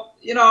sell,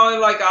 you know,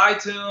 like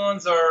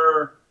iTunes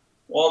or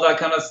all that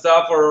kind of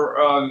stuff, or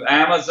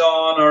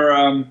Amazon,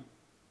 or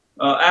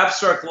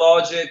Abstract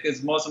Logic.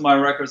 Is most of my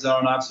records are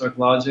on Abstract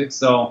Logic,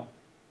 so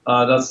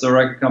that's the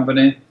record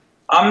company.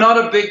 I'm not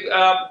a big.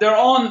 They're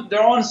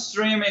on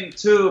streaming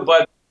too,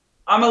 but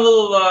I'm a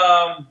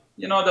little.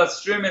 You know, that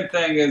streaming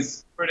thing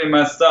is pretty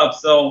messed up.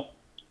 So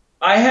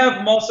I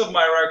have most of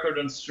my record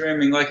on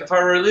streaming. Like if I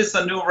release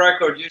a new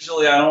record,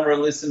 usually I don't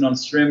release it on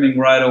streaming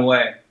right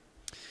away.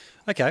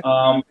 Okay.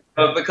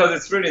 Because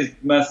it's really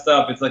messed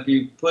up. It's like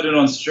you put it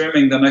on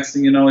streaming, the next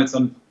thing you know, it's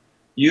on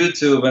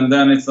YouTube, and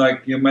then it's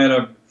like you made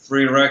a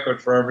free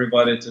record for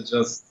everybody to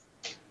just,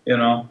 you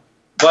know.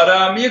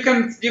 But you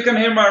can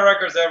hear my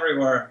records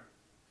everywhere.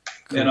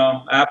 Cool. You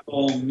know,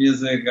 Apple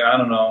Music, I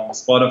don't know,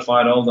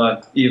 Spotify, all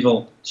that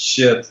evil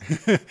shit.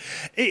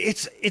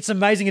 It's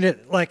amazing, isn't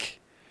it? Like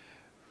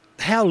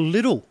how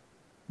little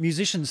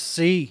musicians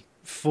see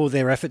for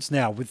their efforts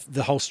now with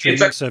the whole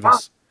streaming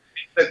service.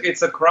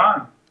 It's a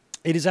crime.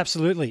 It is,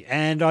 absolutely.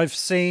 And I've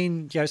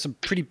seen, you know, some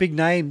pretty big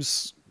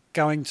names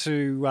going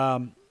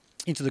to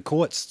into the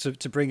courts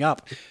to bring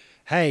up,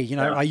 hey, you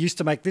know, I used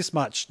to make this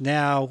much.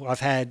 Now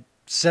I've had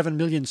 7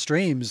 million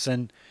streams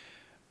and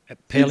it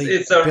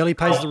barely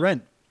pays the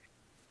rent.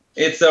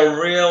 It's a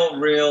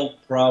real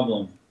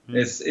problem.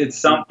 It's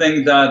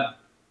something that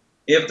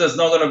if there's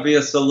not going to be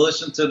a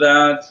solution to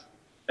that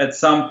at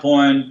some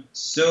point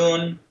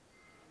soon,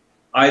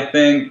 I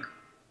think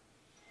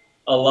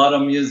a lot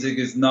of music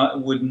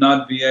would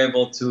not be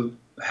able to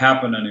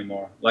happen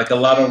anymore. Like a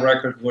lot of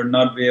records would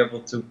not be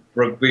able to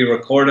be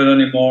recorded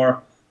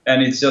anymore,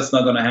 and it's just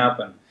not going to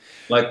happen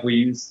like we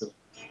used to.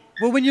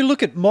 Well, when you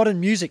look at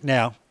modern music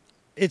now,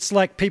 it's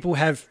like people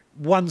have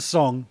one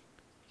song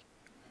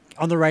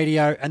on the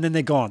radio and then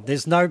they're gone.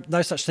 There's no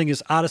such thing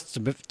as artist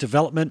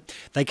development.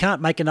 They can't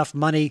make enough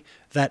money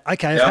that,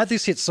 okay, I've had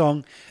this hit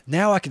song.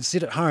 Now I can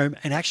sit at home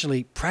and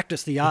actually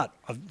practice the art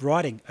of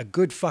writing a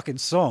good fucking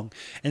song.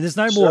 And there's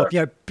no more,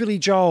 you know, Billy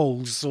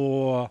Joel's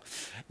or,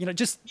 you know,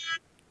 just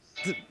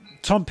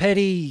Tom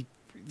Petty,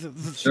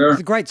 Sure.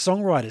 the great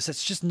songwriters.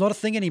 It's just not a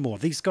thing anymore.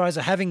 These guys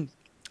are having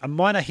a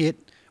minor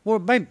hit,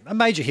 or a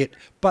major hit,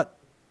 but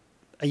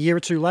a year or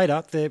two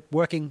later, they're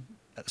working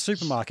at the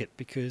supermarket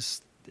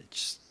because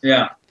it's...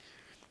 Yeah.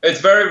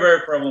 It's very,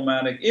 very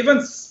problematic.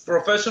 Even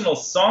professional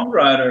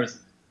songwriters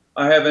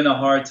are having a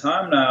hard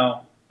time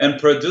now, and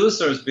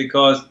producers,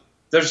 because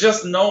there's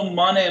just no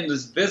money in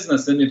this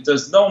business. And if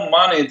there's no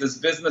money, this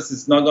business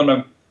is not going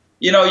to,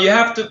 you know, you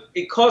have to,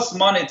 it costs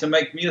money to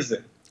make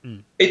music.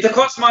 It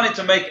costs money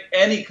to make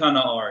any kind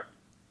of art.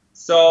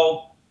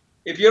 So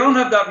if you don't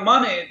have that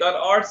money, that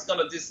art's going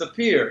to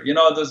disappear. You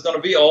know, there's going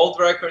to be old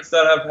records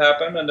that have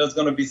happened, and there's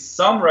going to be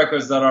some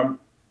records that are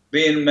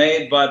being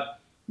made, but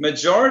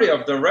majority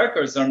of the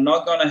records are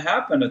not going to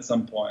happen at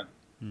some point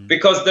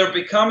because they're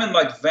becoming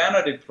like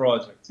vanity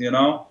projects, you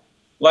know?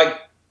 Like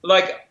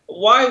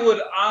why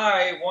would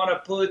I want to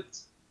put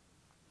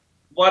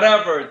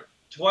whatever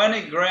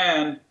 20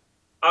 grand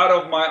out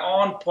of my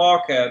own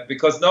pocket,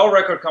 because no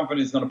record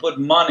company is going to put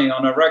money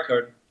on a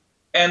record,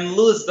 and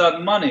lose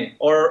that money,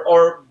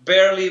 or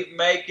barely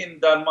making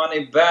that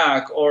money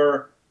back,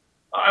 or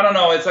I don't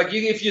know. It's like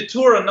if you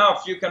tour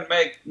enough, you can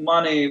make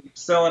money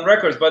selling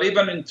records. But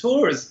even in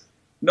tours,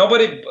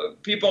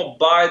 people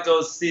buy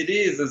those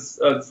CDs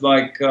as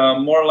like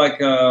more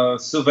like a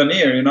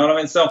souvenir. You know what I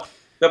mean? So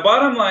the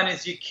bottom line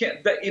is, you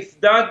can't.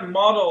 If that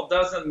model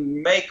doesn't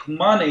make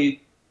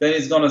money, then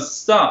it's gonna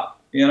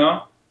stop. You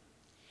know.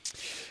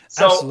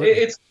 So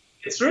Absolutely.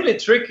 it's really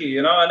tricky,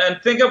 you know. And then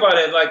think about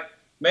it, like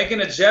making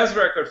a jazz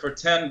record for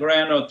 10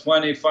 grand or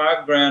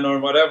 25 grand or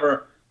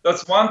whatever,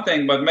 that's one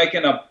thing. But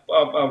making a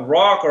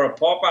rock or a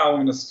pop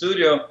album in the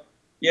studio,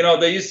 you know,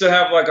 they used to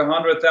have like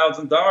 $100,000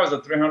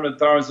 or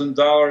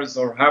 $300,000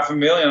 or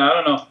 $500,000, I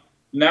don't know.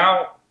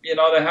 Now, you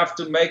know, they have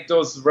to make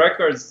those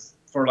records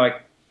for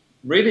like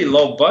really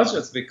low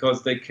budgets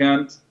because they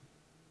can't,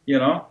 you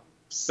know,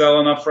 sell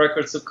enough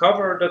records to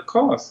cover the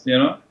cost, you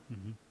know.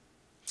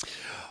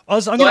 I'm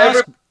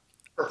going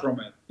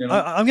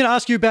to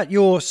ask you about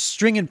your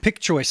string and pick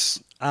choice.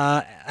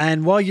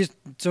 And while you're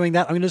doing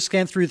that, I'm going to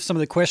scan through some of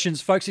the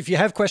questions. Folks, if you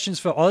have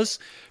questions for Oz,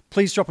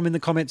 please drop them in the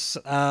comments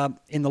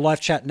in the live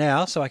chat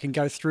now so I can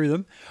go through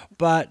them.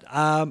 But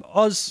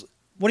Oz,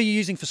 what are you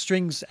using for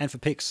strings and for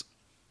picks?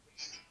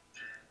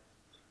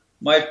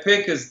 My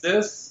pick is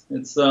this.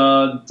 It's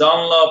a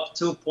Dunlop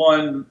 2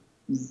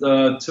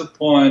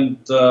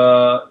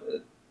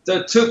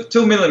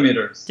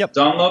 millimeters. Yep.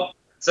 Dunlop.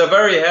 It's a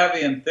very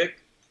heavy and thick.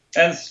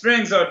 And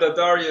strings are the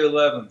Dario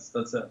 11s.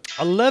 That's it.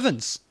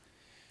 11s?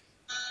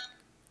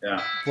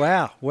 Yeah.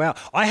 Wow, wow.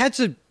 I had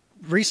to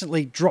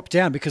recently drop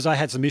down because I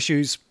had some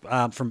issues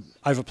from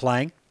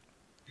overplaying.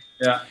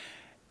 Yeah.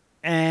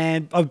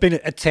 And I've been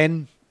a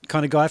 10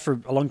 kind of guy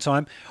for a long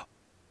time.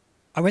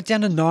 I went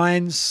down to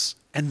 9s,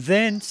 and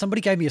then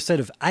somebody gave me a set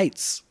of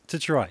 8s to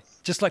try,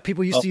 just like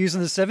people used to use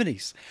in the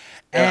 70s.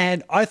 Yeah.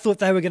 And I thought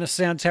they were going to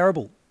sound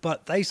terrible,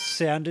 but they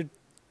sounded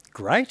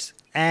great.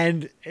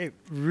 And it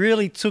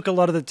really took a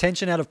lot of the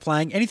tension out of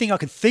playing. Anything I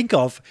could think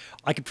of,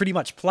 I could pretty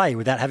much play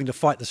without having to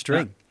fight the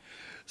string. Yeah.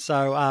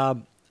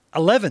 So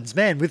 11s,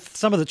 man, with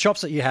some of the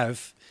chops that you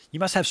have, you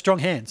must have strong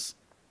hands.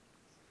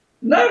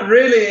 Not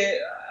really.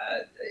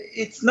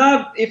 It's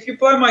not, if you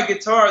play my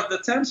guitar, the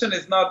tension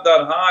is not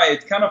that high.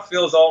 It kind of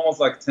feels almost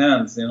like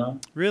 10s, you know?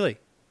 Really?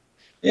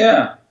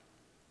 Yeah.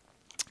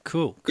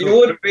 Cool. You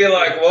would be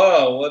like,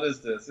 whoa, what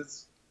is this?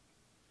 It's,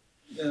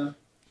 yeah.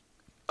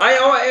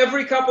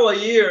 Every couple of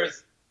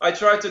years, I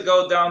try to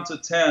go down to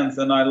 10s,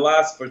 and I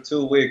last for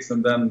 2 weeks,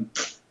 and then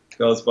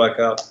goes back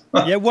up.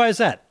 Yeah, why is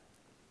that?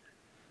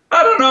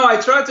 I don't know. I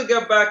try to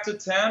get back to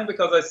 10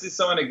 because I see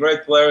so many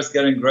great players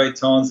getting great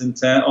tones in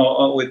 10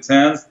 or with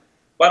 10s,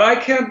 but I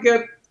can't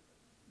get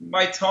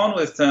my tone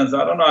with 10s.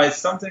 I don't know. It's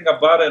something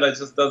about it. I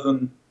just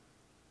doesn't.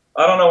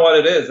 I don't know what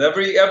it is.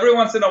 Every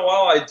once in a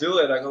while, I do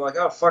it. I go like,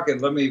 oh fuck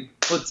it, let me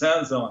put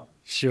 10s on.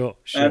 Sure.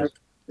 And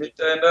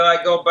then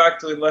I go back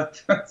to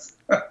 11s.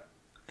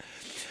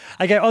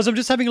 Okay, Oz, I'm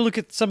just having a look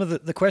at some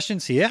of the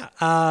questions here.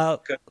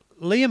 Okay.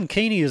 Liam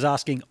Keeney is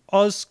asking,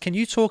 Oz, can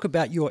you talk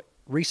about your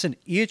recent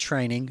ear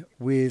training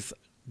with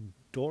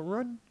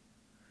Doron?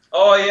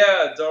 Oh,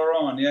 yeah,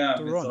 Doron, yeah.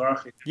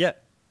 Doron. Yeah.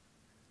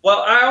 Well,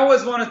 I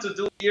always wanted to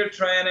do ear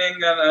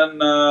training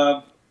and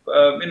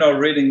you know,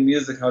 reading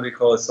music, how do you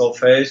call it,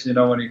 solfege, you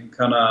know, when you can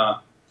kind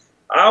of...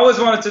 I always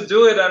wanted to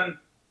do it, and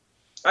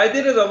I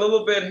did it a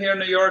little bit here in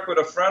New York with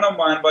a friend of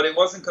mine, but it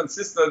wasn't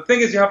consistent. The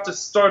thing is, you have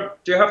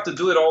to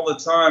do it all the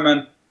time.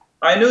 And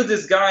I knew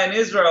this guy in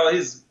Israel.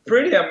 He's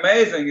pretty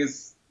amazing.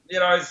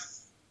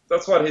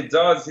 That's what he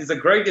does. He's a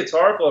great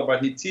guitar player,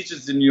 but he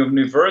teaches in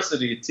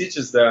university. He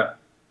teaches that.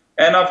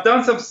 And I've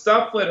done some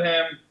stuff with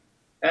him.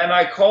 And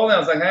I called him. I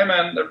was like, hey,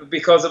 man,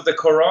 because of the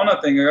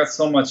Corona thing, I got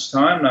so much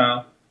time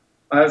now.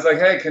 I was like,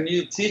 hey, can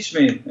you teach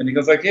me? And he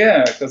goes like,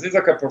 yeah, because he's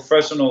like a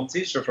professional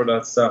teacher for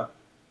that stuff.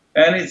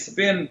 And it's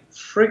been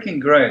freaking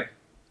great.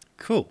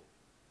 Cool.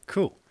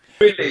 Cool.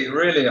 Really,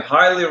 really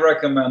highly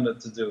recommended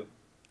to do.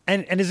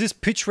 And is this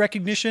pitch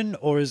recognition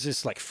or is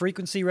this like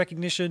frequency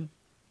recognition?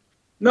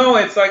 No,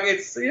 it's like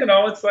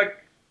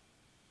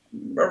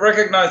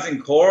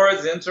recognizing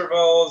chords,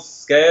 intervals,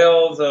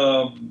 scales,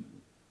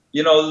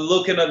 you know,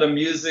 looking at the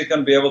music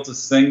and be able to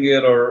sing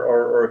it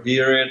or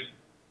hear it.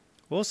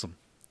 Awesome.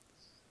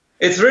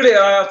 It's really,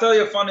 I'll tell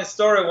you a funny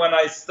story. When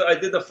I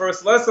did the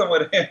first lesson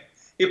with him,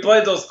 he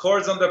played those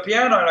chords on the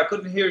piano and I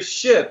couldn't hear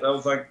shit. I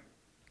was like,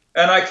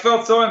 and I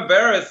felt so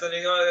embarrassed.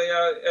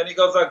 And he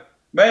goes like,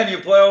 man, you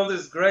play all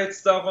this great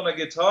stuff on the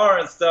guitar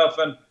and stuff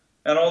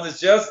and all this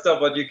jazz stuff,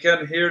 but you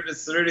can't hear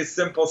this really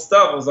simple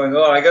stuff. I was like,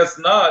 oh, I guess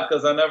not,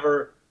 because I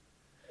never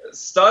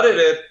studied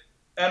it.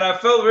 And I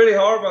felt really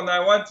horrible. And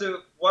I went to,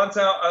 one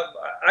time,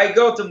 I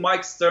go to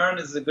Mike Stern,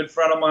 he's a good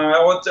friend of mine.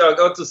 I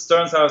go to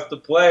Stern's house to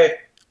play.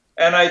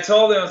 And I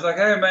told him, I was like,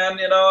 hey, man,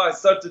 you know, I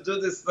started to do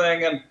this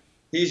thing. And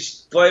he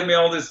played me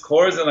all these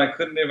chords, and I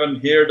couldn't even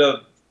hear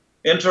the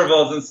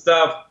intervals and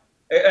stuff.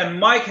 And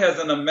Mike has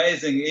an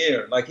amazing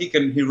ear. Like, he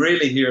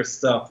really hears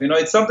stuff. You know,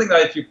 it's something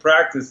that if you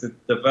practice,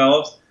 it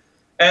develops.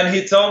 And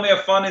he told me a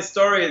funny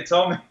story. He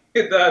told me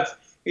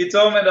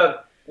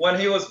that when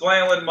he was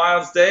playing with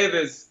Miles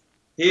Davis,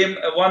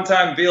 one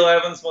time Bill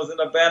Evans was in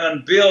a band,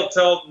 and Bill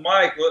told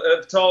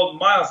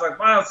Miles, like,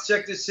 Miles,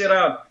 check this shit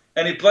out.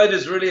 And he played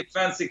this really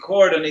fancy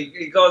chord, and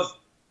he goes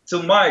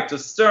to Mike, to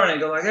Stern, he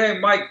goes like, hey,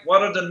 Mike,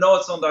 what are the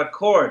notes on that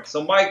chord?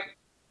 So Mike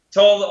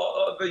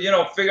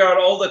figure out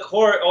all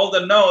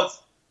the notes,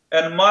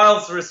 and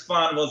Miles'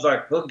 response was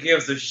like, who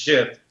gives a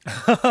shit?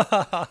 Classic.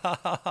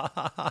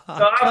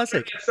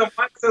 So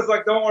Mike says,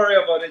 like, don't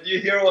worry about it. You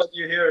hear what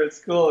you hear. It's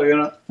cool, you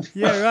know?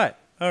 Yeah, right.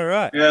 All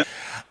right. Yeah.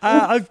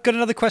 I've got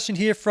another question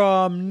here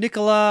from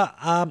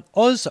Nicola.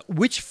 Oz,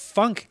 which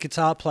funk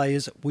guitar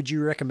players would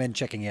you recommend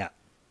checking out?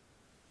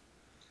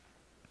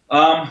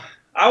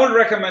 I would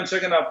recommend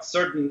checking out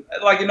certain,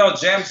 like, you know,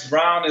 James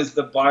Brown is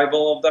the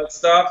Bible of that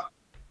stuff.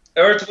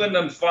 Earth, Wind,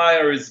 and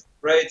Fire is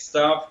great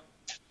stuff.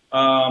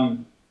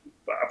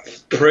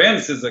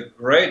 Prince is a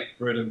great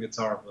rhythm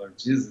guitar player,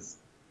 Jesus.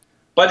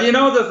 But, you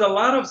know, there's a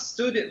lot of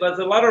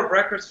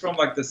records from,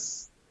 like,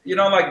 this, you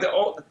know, like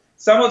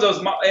some of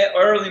those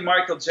early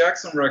Michael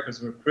Jackson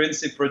records where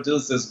Prince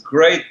produced this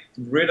great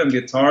rhythm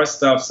guitar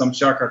stuff, some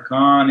Chaka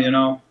Khan, you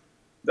know.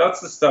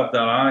 That's the stuff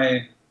that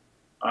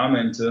I'm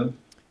into.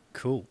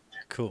 Cool.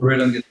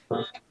 Rhythm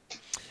guitar.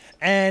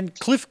 And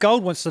Cliff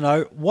Gold wants to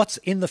know, what's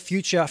in the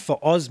future for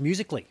Oz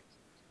musically?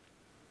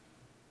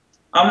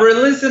 I'm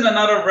releasing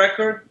another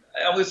record.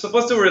 It was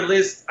supposed to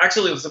release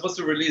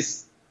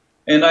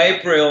in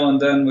April, and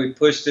then we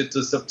pushed it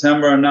to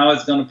September, and now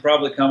it's going to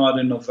probably come out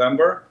in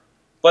November.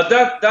 But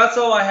that's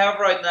all I have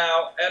right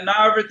now, and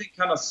now everything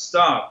kind of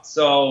stopped.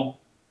 So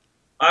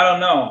I don't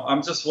know.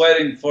 I'm just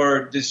waiting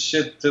for this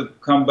shit to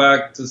come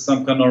back to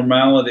some kind of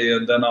normality,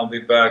 and then I'll be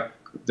back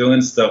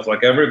doing stuff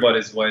like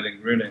everybody's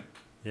waiting, really.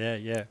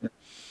 Yeah.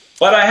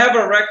 But I have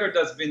a record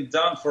that's been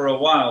done for a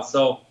while,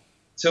 so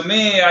to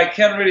me, I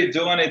can't really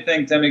do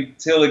anything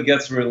until it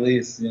gets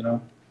released, you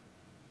know.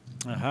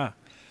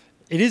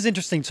 It is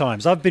interesting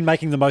times. I've been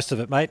making the most of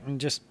it, mate, and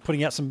just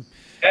putting out some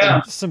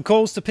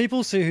calls to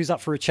people, see who's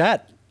up for a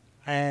chat.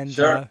 And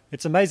sure.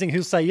 It's amazing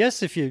who'll say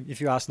yes if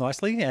you ask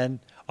nicely. And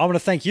I want to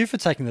thank you for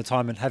taking the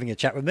time and having a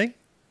chat with me.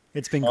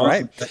 It's been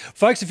great.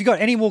 Folks, if you've got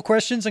any more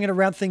questions, I'm going to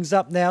round things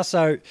up now.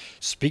 So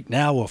speak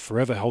now or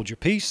forever hold your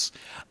peace.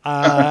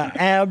 And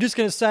I'm just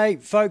going to say,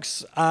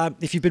 folks,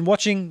 if you've been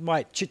watching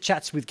my Chit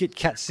Chats with Git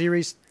Cat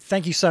series,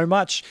 thank you so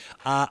much.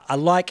 A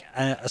like,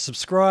 a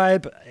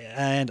subscribe,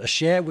 and a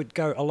share would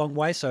go a long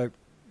way. So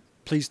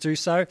please do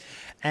so.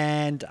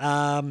 And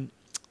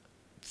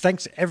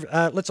thanks.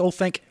 Let's all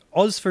thank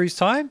Oz for his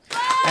time.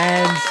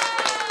 And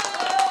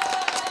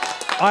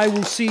I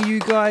will see you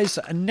guys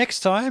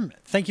next time.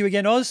 Thank you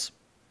again, Oz.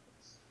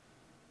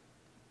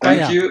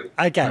 Thank you.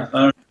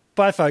 Okay.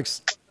 Bye,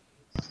 folks.